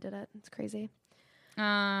know how I did it. It's crazy.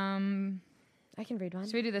 I can read one.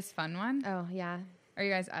 Should we do this fun one? Oh yeah. Are you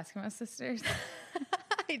guys Eskimo sisters?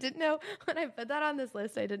 I didn't know when I put that on this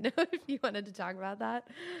list. I didn't know if you wanted to talk about that.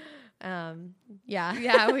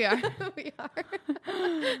 Yeah, we are. We are.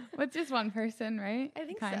 With just one person, right? I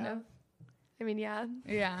think kind so. of. I mean, yeah.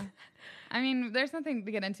 Yeah. I mean, there's nothing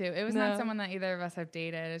to get into. It was not someone that either of us have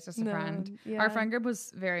dated. It's just a friend. Yeah. Our friend group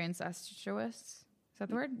was very incestuous. Is that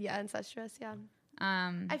the word? Yeah, incestuous. Yeah.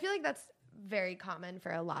 I feel like that's very common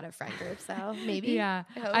for a lot of friend groups. So maybe. Yeah.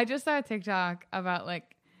 I just saw a TikTok about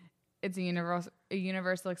like it's a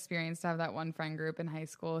universal experience to have that one friend group in high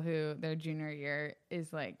school who their junior year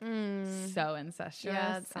is like so incestuous.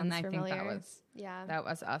 Yeah, it sounds and I familiar. think that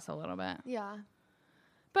was us a little bit. Yeah.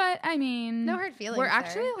 But I mean, no hard feelings. We're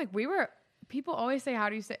actually like people always say, how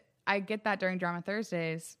do you say, I get that during Drama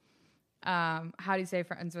Thursdays. How do you say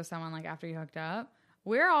friends with someone like after you hooked up?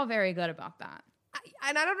 We're all very good about that.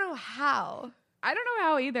 And I don't know how. I don't know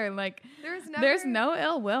how either. Like, there's no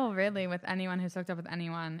ill will really with anyone who's hooked up with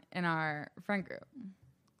anyone in our friend group.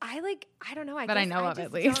 I don't know. I know of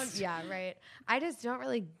at least. Yeah, right. I just don't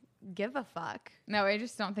really give a fuck. No, I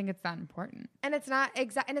just don't think it's that important. And it's not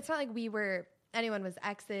and it's not like anyone was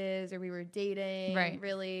exes or we were dating. Right.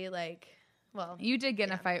 Really, like, well. You did get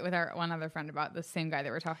in a fight with our one other friend about the same guy that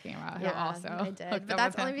we're talking about. Who also I did. But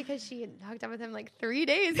that's only because she hooked up with him like 3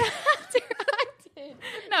 days after I did.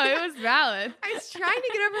 No, it was valid. I was trying to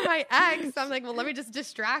get over my ex. I'm like, well, let me just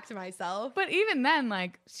distract myself. But even then,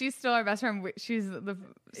 like, she's still our best friend. She's the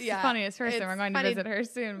funniest person. We're going to visit her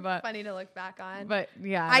soon. But funny to look back on. But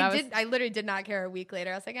yeah, I literally did not care. A week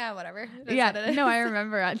later, I was like, whatever. Yeah, no, I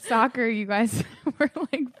remember at soccer, you guys were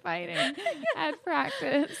like fighting at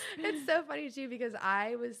practice. It's so funny too because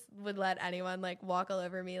I would let anyone like walk all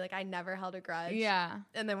over me. Like I never held a grudge. Yeah.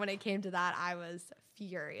 And then when it came to that, I was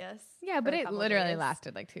furious. Yeah, but it literally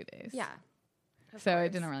lasted like 2 days. Yeah. So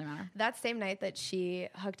it didn't really matter. That same night that she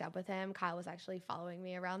hooked up with him, Kyle was actually following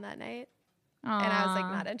me around that night. Aww. And I was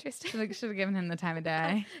like, not interested. Should have given him the time of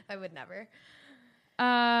day. I would never.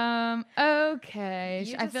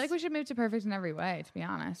 Okay. I feel like we should move to perfect in every way, to be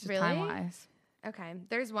honest. Just time-wise. Okay.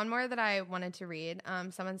 There's one more that I wanted to read.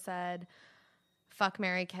 Someone said, fuck,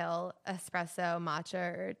 marry, kill, espresso, matcha,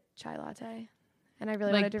 or chai latte. And I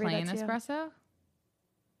really wanted to read that too. Plain espresso?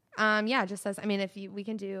 Yeah, it just says, I mean, we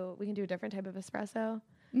can do a different type of espresso.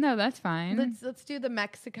 No, that's fine. Let's do the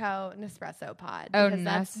Mexico Nespresso pod. Because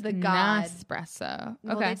that's the god. Nespresso.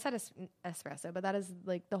 Well, they said espresso, but that is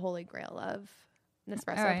like the holy grail of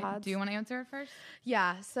Nespresso pods. Do you want to answer it first?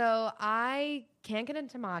 Yeah. So I can't get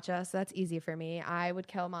into matcha, so that's easy for me. I would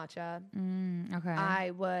kill matcha. Okay.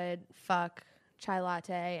 I would fuck chai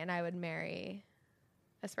latte, and I would marry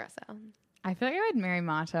espresso. I feel like I would marry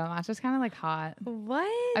matcha. Matcha's kind of like hot.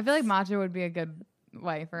 What? I feel like matcha would be a good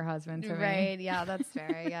wife or husband for me. Right. Yeah, that's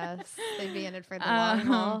fair, I guess. They'd be in it for the long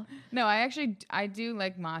haul. No, I do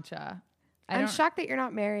like matcha. I'm shocked that you're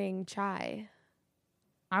not marrying chai.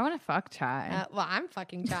 I want to fuck chai. Well, I'm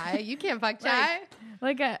fucking chai. You can't fuck chai. No,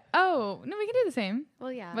 we can do the same.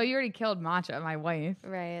 Well, yeah. But you already killed matcha, my wife.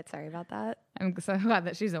 Right. Sorry about that. I'm so glad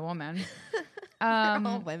that she's a woman. They're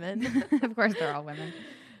all women. Of course, they're all women.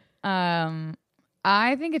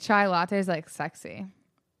 I think a chai latte is like sexy.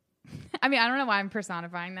 I mean, I don't know why I'm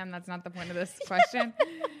personifying them. That's not the point of this question.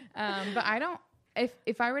 But I don't.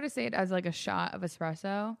 If I were to say it as like a shot of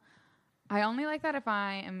espresso, I only like that if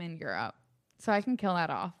I am in Europe, so I can kill that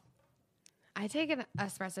off. I take an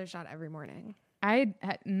espresso shot every morning. I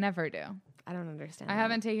never do. I don't understand. I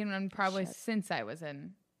haven't taken one probably since I was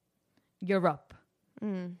in Europe.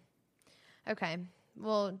 Okay.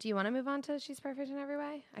 Well, do you want to move on to She's Perfect in Every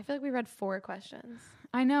Way? I feel like we read 4 questions.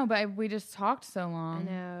 I know, but we just talked so long.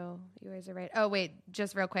 I know. You guys are right. Oh, wait.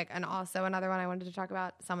 Just real quick. And also another one I wanted to talk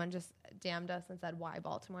about. Someone just DM'd us and said, why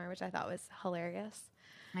Baltimore? Which I thought was hilarious.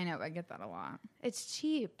 I know. I get that a lot. It's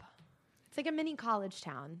cheap. It's like a mini college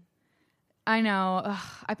town. I know.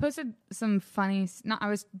 I posted some funny, I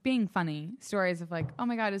was being funny, stories of like, oh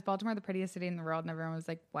my God, is Baltimore the prettiest city in the world? And everyone was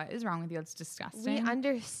like, what is wrong with you? It's disgusting. We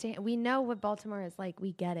understand. We know what Baltimore is like.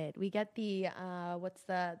 We get it. We get the,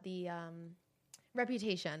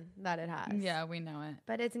 reputation that it has. Yeah, we know it.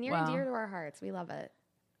 But it's near and dear to our hearts. We love it.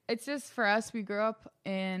 It's just for us, we grew up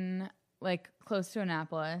in like close to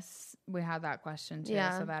Annapolis. We had that question too,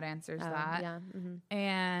 so that answers that. Yeah. Mm-hmm.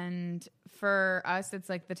 And for us, it's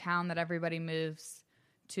like the town that everybody moves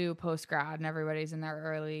to post grad, and everybody's in their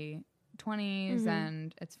early 20s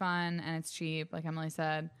and it's fun and it's cheap, like Emily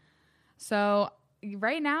said. So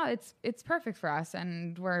right now it's perfect for us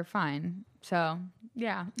and we're fine. So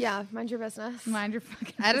yeah. Yeah, mind your business. Mind your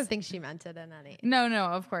fucking I don't think she meant it in any. No,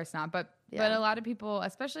 of course not. But Yeah. a lot of people,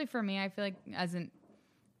 especially for me, I feel like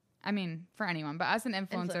for anyone, but as an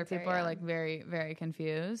influencer people are like very, very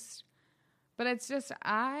confused. But it's just,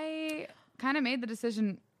 I kind of made the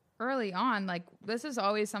decision early on, like this is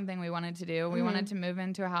always something we wanted to do. We wanted to move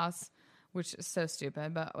into a house, which is so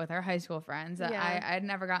stupid, but with our high school friends that I had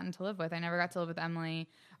never gotten to live with. I never got to live with Emily,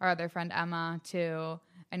 our other friend Emma too.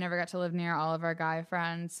 I never got to live near all of our guy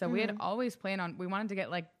friends. So we had always planned on, we wanted to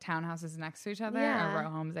get like townhouses next to each other, or row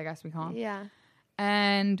homes, I guess we call them. Yeah.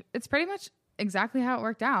 And it's pretty much exactly how it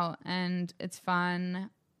worked out. And it's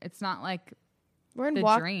fun. It's not like We're in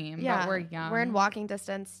dream, but we're young. We're in walking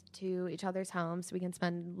distance to each other's homes. So we can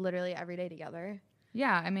spend literally every day together.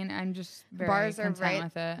 Yeah, I mean, I'm just very Bars are content right.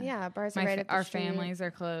 with it. Yeah, bars are right up the our street. families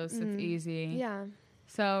are close. It's easy. Yeah.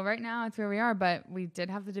 So right now it's where we are, but we did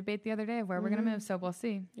have the debate the other day of where we're going to move, so we'll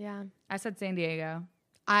see. Yeah. I said San Diego.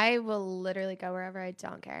 I will literally go wherever. I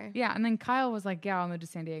don't care. Yeah, and then Kyle was like, yeah, I'll move to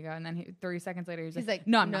San Diego. And then 30 seconds later, he's like,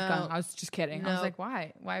 no, I'm not no. going. I was just kidding. I was like,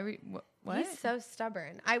 why? Why are we, what? He's so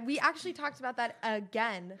stubborn. We actually talked about that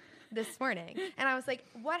again this morning. And I was like,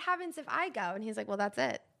 what happens if I go? And he's like, well, that's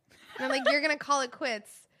it. And I'm like, you're going to call it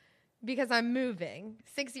quits because I'm moving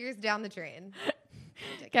 6 years down the drain.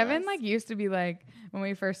 Ridiculous. Kevin like used to be like, when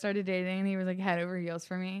we first started dating, he was like head over heels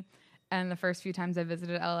for me. And the first few times I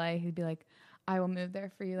visited LA, he'd be like, I will move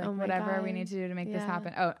there for you, like whatever we need to do to make this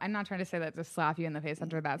happen. Oh, I'm not trying to say that to slap you in the face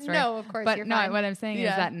after that story. No, of course. But you're no, fine. what I'm saying is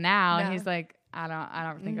that now he's like, I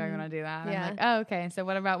don't think I'm gonna do that. And Yeah. I'm like, oh, okay. So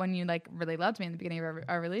what about when you like really loved me in the beginning of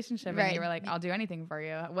our relationship and you were like, I'll do anything for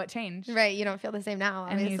you. What changed? Right. You don't feel the same now.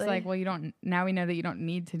 Obviously. And he's like, well, now we know that you don't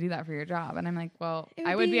need to do that for your job. And I'm like, well,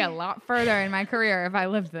 I would be a lot further in my career if I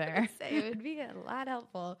lived there. It would be a lot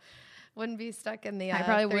helpful. Wouldn't be stuck in the I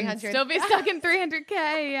probably wouldn't still be stuck in 300K.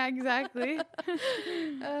 Yeah, exactly.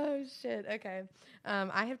 Oh, shit. Okay.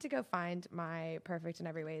 I have to go find my perfect in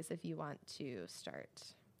every ways if you want to start.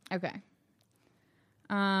 Okay.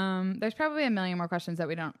 There's probably a million more questions that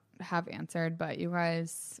we don't have answered, but you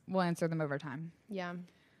guys will answer them over time. Yeah.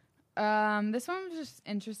 This one was just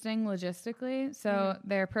interesting logistically. So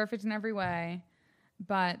they're perfect in every way,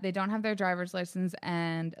 but they don't have their driver's license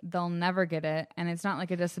and they'll never get it. And it's not like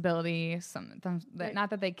a disability. Not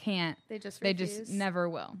that they can't. They just never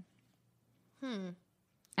will. And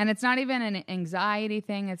it's not even an anxiety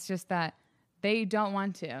thing. It's just that they don't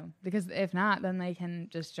want to, because if not, then they can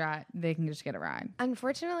just drive. They can just get a ride.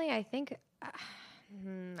 Unfortunately, I think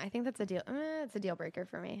that's a deal. It's a deal breaker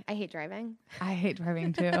for me. I hate driving. I hate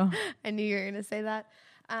driving too. I knew you were going to say that.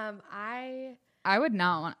 I would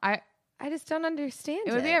not want. I just don't understand.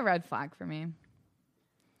 It would be a red flag for me.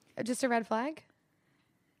 Just a red flag?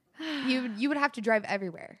 You would have to drive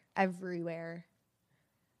everywhere. I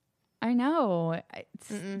know.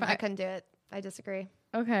 But I couldn't do it. I disagree.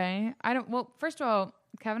 Okay. Well, first of all,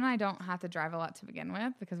 Kevin and I don't have to drive a lot to begin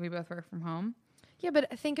with because we both work from home. Yeah,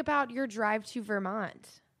 but think about your drive to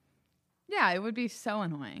Vermont. Yeah, it would be so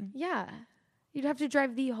annoying. Yeah. You'd have to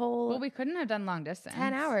drive the whole Well, we couldn't have done long distance.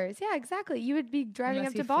 10 hours. Yeah, exactly. You would be driving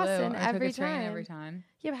Unless up to he flew Boston or every took a train time. every time.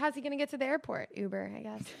 Yeah, but how's he going to get to the airport? Uber, I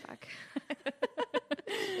guess. Fuck.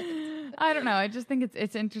 I don't know. I just think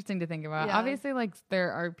it's interesting to think about. Yeah. Obviously, like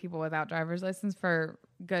there are people without driver's license for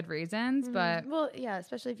good reasons, but Well, yeah,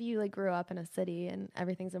 especially if you like grew up in a city and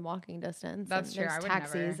everything's in walking distance. That's and true. There's I would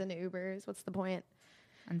taxis never. and Ubers. What's the point?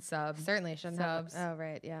 and subs, Certainly shouldn't subs, have. Oh,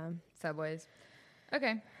 right. Yeah. subways.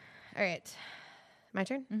 Okay. All right. My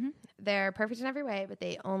turn? Mm-hmm. They're perfect in every way, but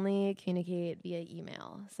they only communicate via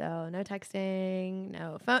email. So no texting,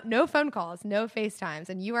 no phone calls, no FaceTimes.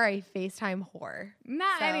 And you are a FaceTime whore.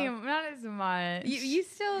 Not as much. You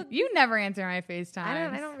still... You never answer my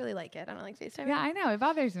FaceTime. I don't really like it. I don't like FaceTime. Yeah, I know. It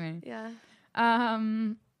bothers me. Yeah.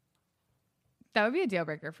 That would be a deal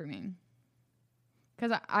breaker for me.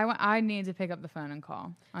 Because I need to pick up the phone and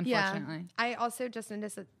call, unfortunately. Yeah. I also just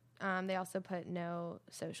noticed that they also put no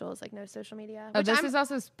socials, like no social media. Oh, this is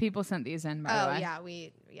also people sent these in, by the way.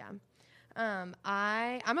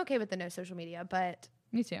 I'm okay with the no social media, but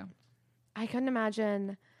Me too. I couldn't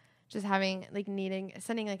imagine just having like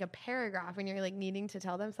sending like a paragraph when you're like needing to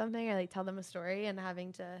tell them something or like tell them a story and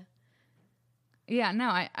having to. Yeah, no,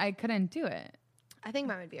 I couldn't do it. I think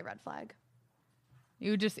mine would be a red flag.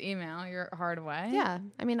 You would just email your heart away? Yeah.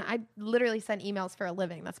 I mean, I literally send emails for a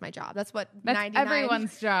living. That's my job. That's what That's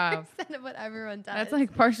everyone's job. of what everyone does. That's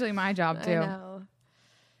like partially my job too. I know.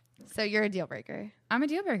 So you're a deal breaker. I'm a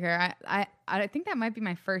deal breaker. I think that might be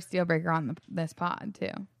my first deal breaker on this pod too.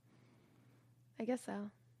 I guess so.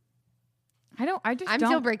 I'm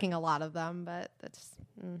still breaking a lot of them, but that's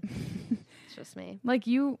it's just me. Like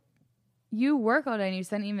you work all day and you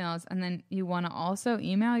send emails and then you want to also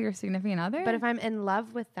email your significant other? But if I'm in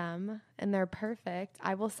love with them and they're perfect,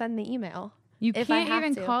 I will send the email. You if I can't have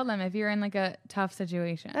even to. call them if you're in like a tough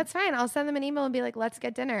situation. That's fine. I'll send them an email and be like, let's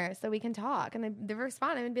get dinner so we can talk. And they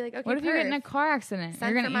respond and be like, okay, what if you get in a car accident?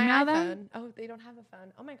 Send You're going for to my email iPhone. them? Oh, they don't have a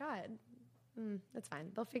phone. Oh my God. That's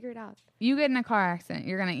fine. They'll figure it out. You get in a car accident.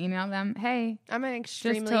 You're going to email them, hey, I'm an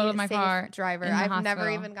extremely totaled my safe car driver. in the I've never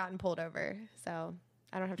hospital. even gotten pulled over, so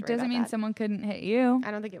I don't have to it worry doesn't about mean that. someone couldn't hit you.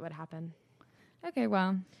 I don't think it would happen. Okay,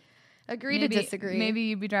 well. Agree maybe, to disagree. Maybe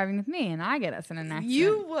you'd be driving with me and I get us in an accident.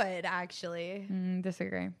 You would, actually.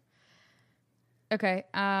 Disagree. Okay.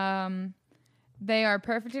 They are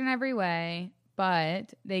perfect in every way,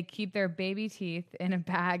 but they keep their baby teeth in a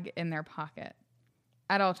bag in their pocket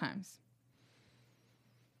at all times.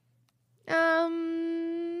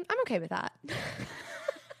 I'm okay with that.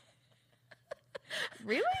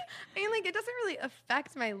 Really? I mean, like, it doesn't really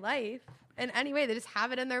affect my life in any way. They just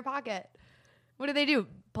have it in their pocket. What do?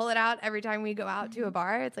 Pull it out every time we go out to a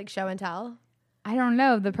bar? It's like show and tell. I don't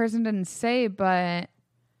know. The person didn't say, but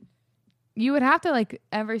you would have to, like,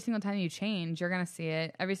 every single time you change, you're going to see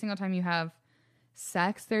it. Every single time you have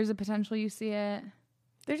sex, there's a potential you see it.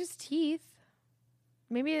 They're just teeth.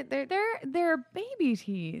 Maybe They're baby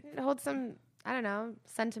teeth. it holds some, I don't know,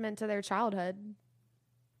 sentiment to their childhood.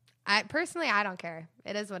 I don't care.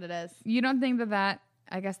 It is what it is. You don't think that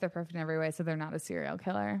I guess they're perfect in every way, so they're not a serial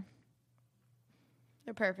killer.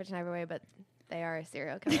 They're perfect in every way, but they are a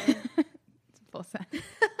serial killer. It's full sense.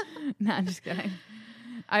 No, I'm just kidding.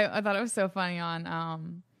 I thought it was so funny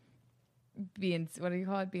on BNC, what do you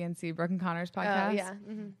call it? BNC, Brooke and Connor's podcast. Oh, yeah.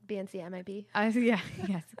 BNC MIP.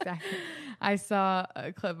 Yes, exactly. I saw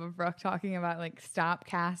a clip of Brooke talking about, like, stop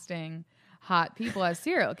casting hot people as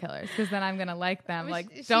serial killers because then I'm going to like them.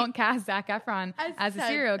 Don't cast Zac Efron as a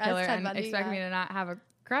serial killer and Bundy, expect me to not have a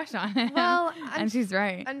crush on him. Well, and she's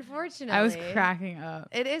right. Unfortunately. I was cracking up.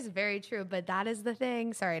 It is very true, but that is the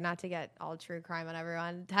thing. Sorry, not to get all true crime on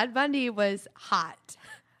everyone. Ted Bundy was hot.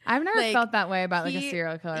 I've never felt that way about, like, a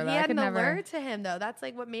serial killer. He But had I could an never. allure to him, though. That's,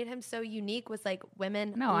 like, what made him so unique was, like,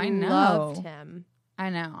 women I know. loved him. I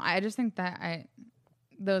know. I just think that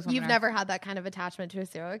those women You've never had that kind of attachment to a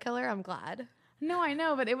serial killer? I'm glad. No, I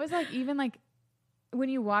know, but it was like even like when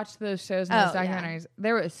you watch those shows and those documentaries,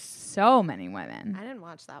 there were so many women. I didn't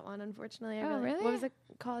watch that one, unfortunately. Really? What was it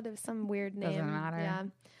called? It was some weird name. Doesn't matter. Yeah.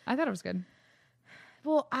 I thought it was good.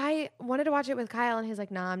 Well, I wanted to watch it with Kyle, and he's like,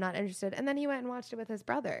 "Nah, I'm not interested." And then he went and watched it with his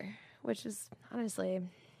brother, which is honestly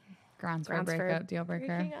Grounds for a breakup, deal breaker.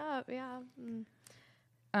 breaking up. Yeah. Mm.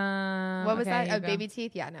 What was okay, that? Oh, go. baby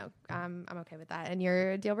teeth. Yeah, no, I'm okay with that. And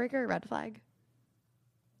your deal breaker, red flag.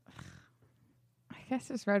 I guess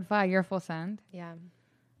it's red flag. You're a full send. Yeah.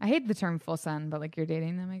 I hate the term full send, but like you're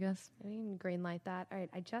dating them, I guess. I can green light that. All right,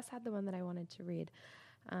 I just had the one that I wanted to read.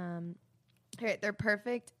 All right, they're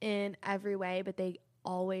perfect in every way, but they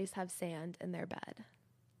always have sand in their bed.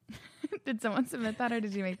 Did someone submit that or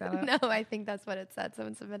did you make that up? No, I think that's what it said.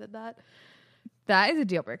 Someone submitted that. That is a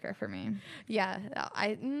deal breaker for me. Yeah,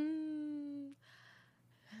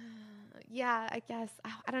 yeah, I guess.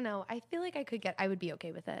 I don't know. I feel like I would be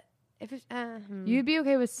okay with it. If it's, You'd be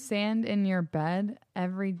okay with sand in your bed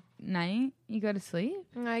every night you go to sleep?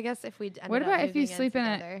 I guess if we. What about if you sleep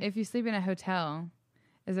in a hotel?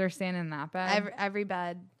 Is there sand in that bed? Every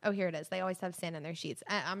bed. Oh, here it is. They always have sand in their sheets.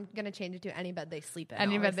 I'm gonna change it to any bed they sleep in.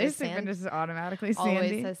 Any bed Always they says sleep in sand. just automatically sandy.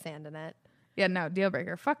 Always has sand in it. Yeah, no, deal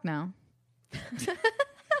breaker. Fuck no.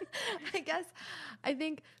 I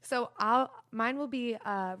think so. Mine will be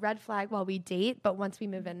a red flag while we date, but once we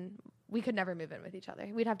move in, we could never move in with each other.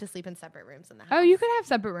 We'd have to sleep in separate rooms in the house. Oh, you could have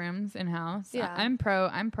separate rooms in house. Yeah. I'm pro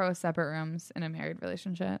separate rooms in a married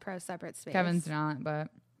relationship. Pro separate space. Kevin's not, but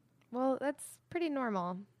Well, that's pretty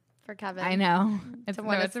normal for Kevin. I know. It's to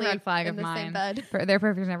wanna a red sleep flag in of the same mine. bed. They're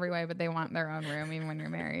perfect in every way, but they want their own room even when you're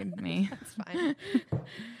married. Me. That's fine.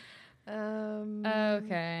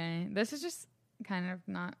 Okay. This is just kind of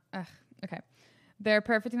not okay. They're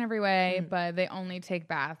perfect in every way, but they only take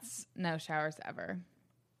baths, no showers ever.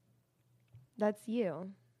 That's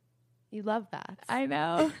you. You love baths. I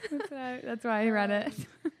know. That's why I read it.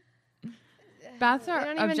 Baths They are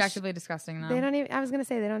don't even objectively disgusting, though. They don't even. I was gonna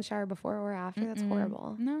say they don't shower before or after. That's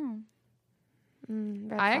horrible. No.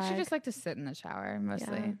 Red I actually flag. just like to sit in the shower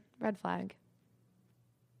mostly. Yeah. Red flag.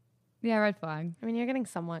 Yeah, red flag. I mean, you're getting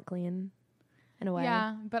somewhat clean in a way.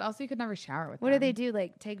 Yeah, but also you could never shower with What them. do they do?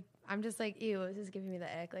 Like I'm just like, ew, this is giving me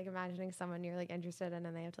the ick. Like imagining someone you're like interested in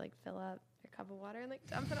and they have to like fill up their a cup of water and like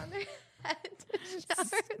dump it on their head to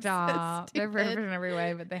shower. Stop. So They're perfect stupid. in every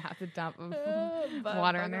way, but they have to dump But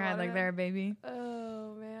water on their head water. like they're a baby.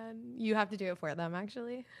 Oh man, you have to do it for them.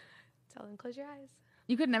 Actually, tell them close your eyes.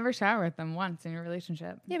 You could never shower with them once in your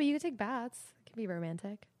relationship. Yeah, but you could take baths. It can be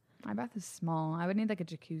romantic. My bath is small. I would need like a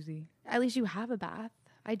jacuzzi. At least you have a bath.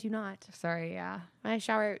 I do not. Sorry, yeah. My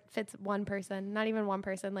shower fits one person, not even one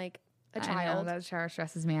person, like a I know, child. that shower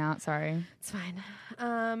stresses me out. Sorry. It's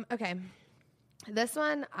fine. Okay. This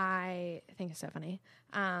one I think is so funny.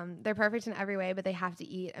 They're perfect in every way, but they have to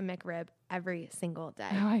eat a McRib every single day.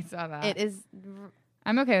 Oh, I saw that. It is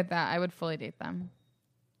I'm okay with that. I would fully date them.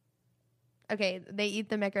 okay. They eat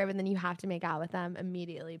the McRib, and then you have to make out with them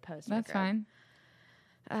immediately post. That's McRib. fine.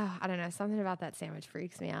 Oh, I don't know. Something about that sandwich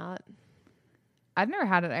freaks me out. I've never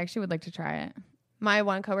had it. I actually would like to try it. My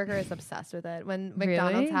one coworker is obsessed with it. When Really?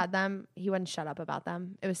 McDonald's had them, he wouldn't shut up about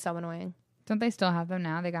them. It was so annoying. Don't they still have them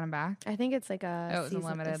now? They got them back? I think it's like a Oh, it was a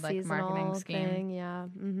limited, like, marketing seasonal scheme. thing. Yeah.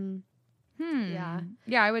 Mm-hmm. Yeah.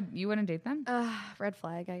 Yeah, I would. You wouldn't date them? Red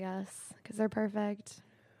flag, I guess, because they're perfect. You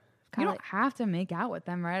Kinda don't have to make out with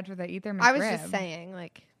them right after they eat their McRib. I was just saying,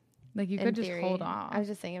 like, Like, you in could just theory. hold off. I was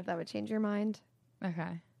just saying if that would change your mind.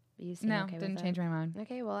 Okay. But you seem No, okay didn't with change it. my mind.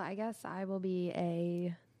 Okay, well, I guess I will be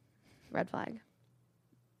a red flag.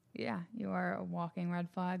 Yeah, you are a walking red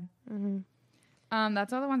flag. Mm-hmm.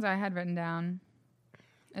 That's all the ones I had written down.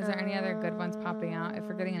 Is there any other good ones popping out? If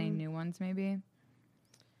we're getting any new ones, maybe.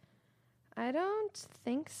 I don't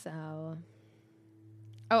think so.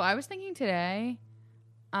 Oh, I was thinking today,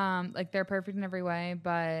 like they're perfect in every way,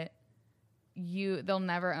 but they'll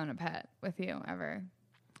never own a pet with you ever.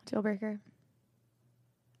 Deal breaker.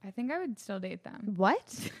 I think I would still date them.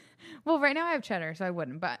 What? Well, right now I have Cheddar, so I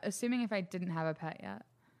wouldn't. But assuming if I didn't have a pet yet,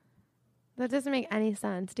 That doesn't make any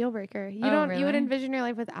sense. Deal breaker. You Oh, don't. You would really? envision your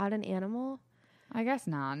life without an animal. I guess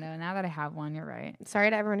not. No, now that I have one, you're right. Sorry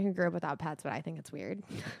to everyone who grew up without pets, but I think it's weird.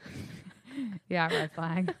 Yeah, red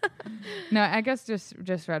flag. No, I guess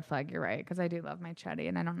just red flag. You're right, because I do love my Chetty,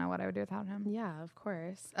 and I don't know what I would do without him. Yeah, of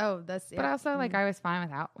course. Oh, that's. But also, like, I was fine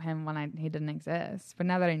without him when he didn't exist. But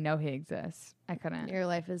now that I know he exists, I couldn't. Your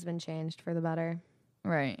life has been changed for the better.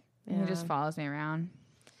 Right. Yeah. He just follows me around.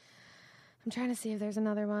 I'm trying to see if there's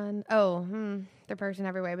another one. Oh, they're perfect in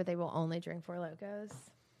every way, but they will only drink Four Locos.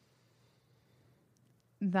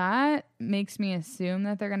 That makes me assume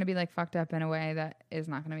that they're going to be, like, fucked up in a way that is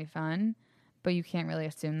not going to be fun. But you can't really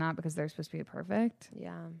assume that because they're supposed to be perfect.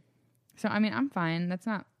 Yeah, So, I mean, I'm fine.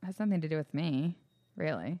 Has nothing to do with me,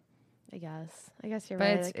 really. I guess you're But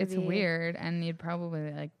right. it's That could it's be weird, and you'd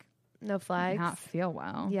probably, like, No flags. not feel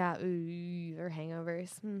well. Yeah, or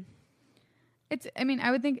hangovers. I mean,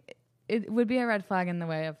 I would think it would be a red flag in the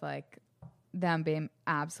way of, like, them being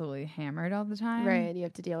absolutely hammered all the time. Right, you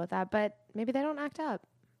have to deal with that. But maybe they don't act up.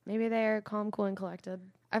 Maybe they're calm, cool, and collected.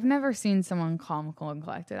 I've never seen someone calm, cool, and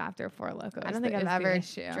collected after Four Locos. I don't think That I've is the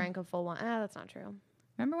ever issue. drank a full one. That's not true.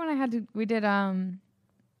 Remember when we did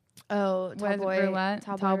Oh, Tall Boy Roulette?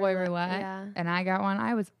 Yeah. And I got one.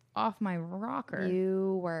 I was off my rocker,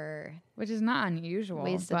 You were which is not unusual.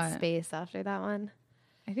 wasted but space after that one.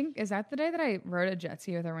 I think, is that the day that I rode a jet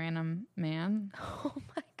ski with a random man? Oh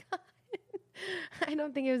my God. I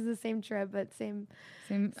don't think it was the same trip, but same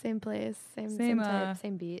place, same type,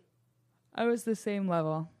 same beat. I was the same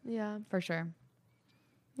level Yeah. for sure.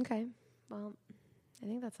 Okay. Well, I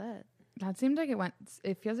think that's it. That seemed like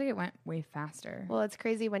it feels like it went way faster. Well, it's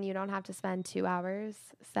crazy when you don't have to spend 2 hours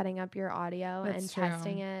setting up your audio That's and true.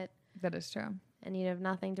 testing it, That is true. and you have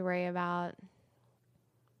nothing to worry about.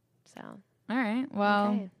 So, All right. Well,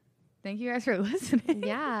 okay. thank you guys for listening.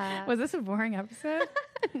 Yeah. Was this a boring episode?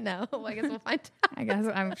 No, I guess we'll find out. I guess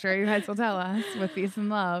I'm sure you guys will tell us with peace and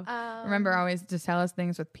love. Remember, always just tell us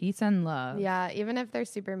things with peace and love. Yeah, even if they're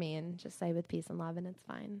super mean, just say with peace and love and it's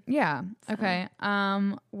fine. Yeah. Okay.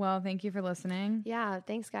 Well, thank you for listening. Yeah,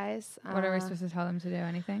 thanks guys. What are we supposed to tell them to do?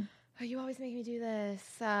 Anything? Oh, you always make me do this.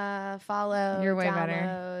 Follow. You're way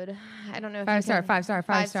download. better. I don't know if 5 you star, can- 5 star,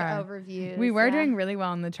 5 star. Overviews. We were yeah. doing really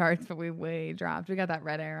well in the charts, but we way dropped. We got that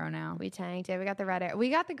red arrow now. We tanked. Yeah, we got the red arrow. We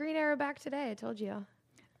got the green arrow back today. I told you.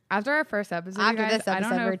 After our first episode, you After guys, this I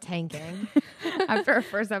don't episode, know we're if- tanking. After our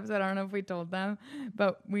first episode, I don't know if we told them,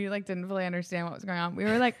 but we like didn't fully understand what was going on. We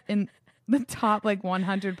were like in the top like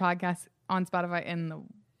 100 podcasts on Spotify in the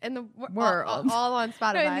In the World. all on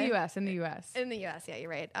Spotify. no, in the U.S. In the U.S. In the US, yeah, you're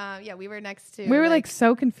right. Yeah, we were next to. We were like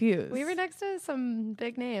so confused. we were next to some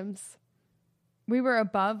big names. We were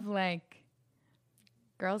above like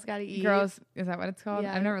Girls Gotta Eat. Girls. Is that what it's called?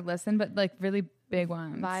 Yeah. I've never listened, but like really big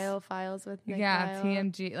ones. Bio Files with Nick Yeah,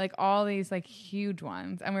 Viall. TMG, like all these like huge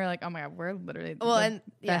ones. And we were like, oh my God, we're literally the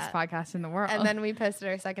best podcast in the world. And then we posted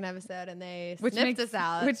our second episode and they sniffed us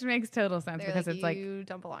out. Which makes total sense They're because like, it's like, you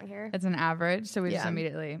don't belong here. it's an average. So we just Yeah.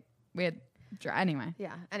 immediately, anyway.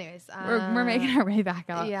 Yeah. Anyways. We're making our way back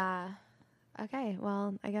up. Yeah. Okay.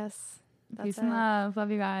 Well, I guess that's Peace it. and love.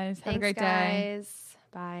 Love you guys. Have a Thanks, great day. guys.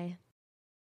 Bye.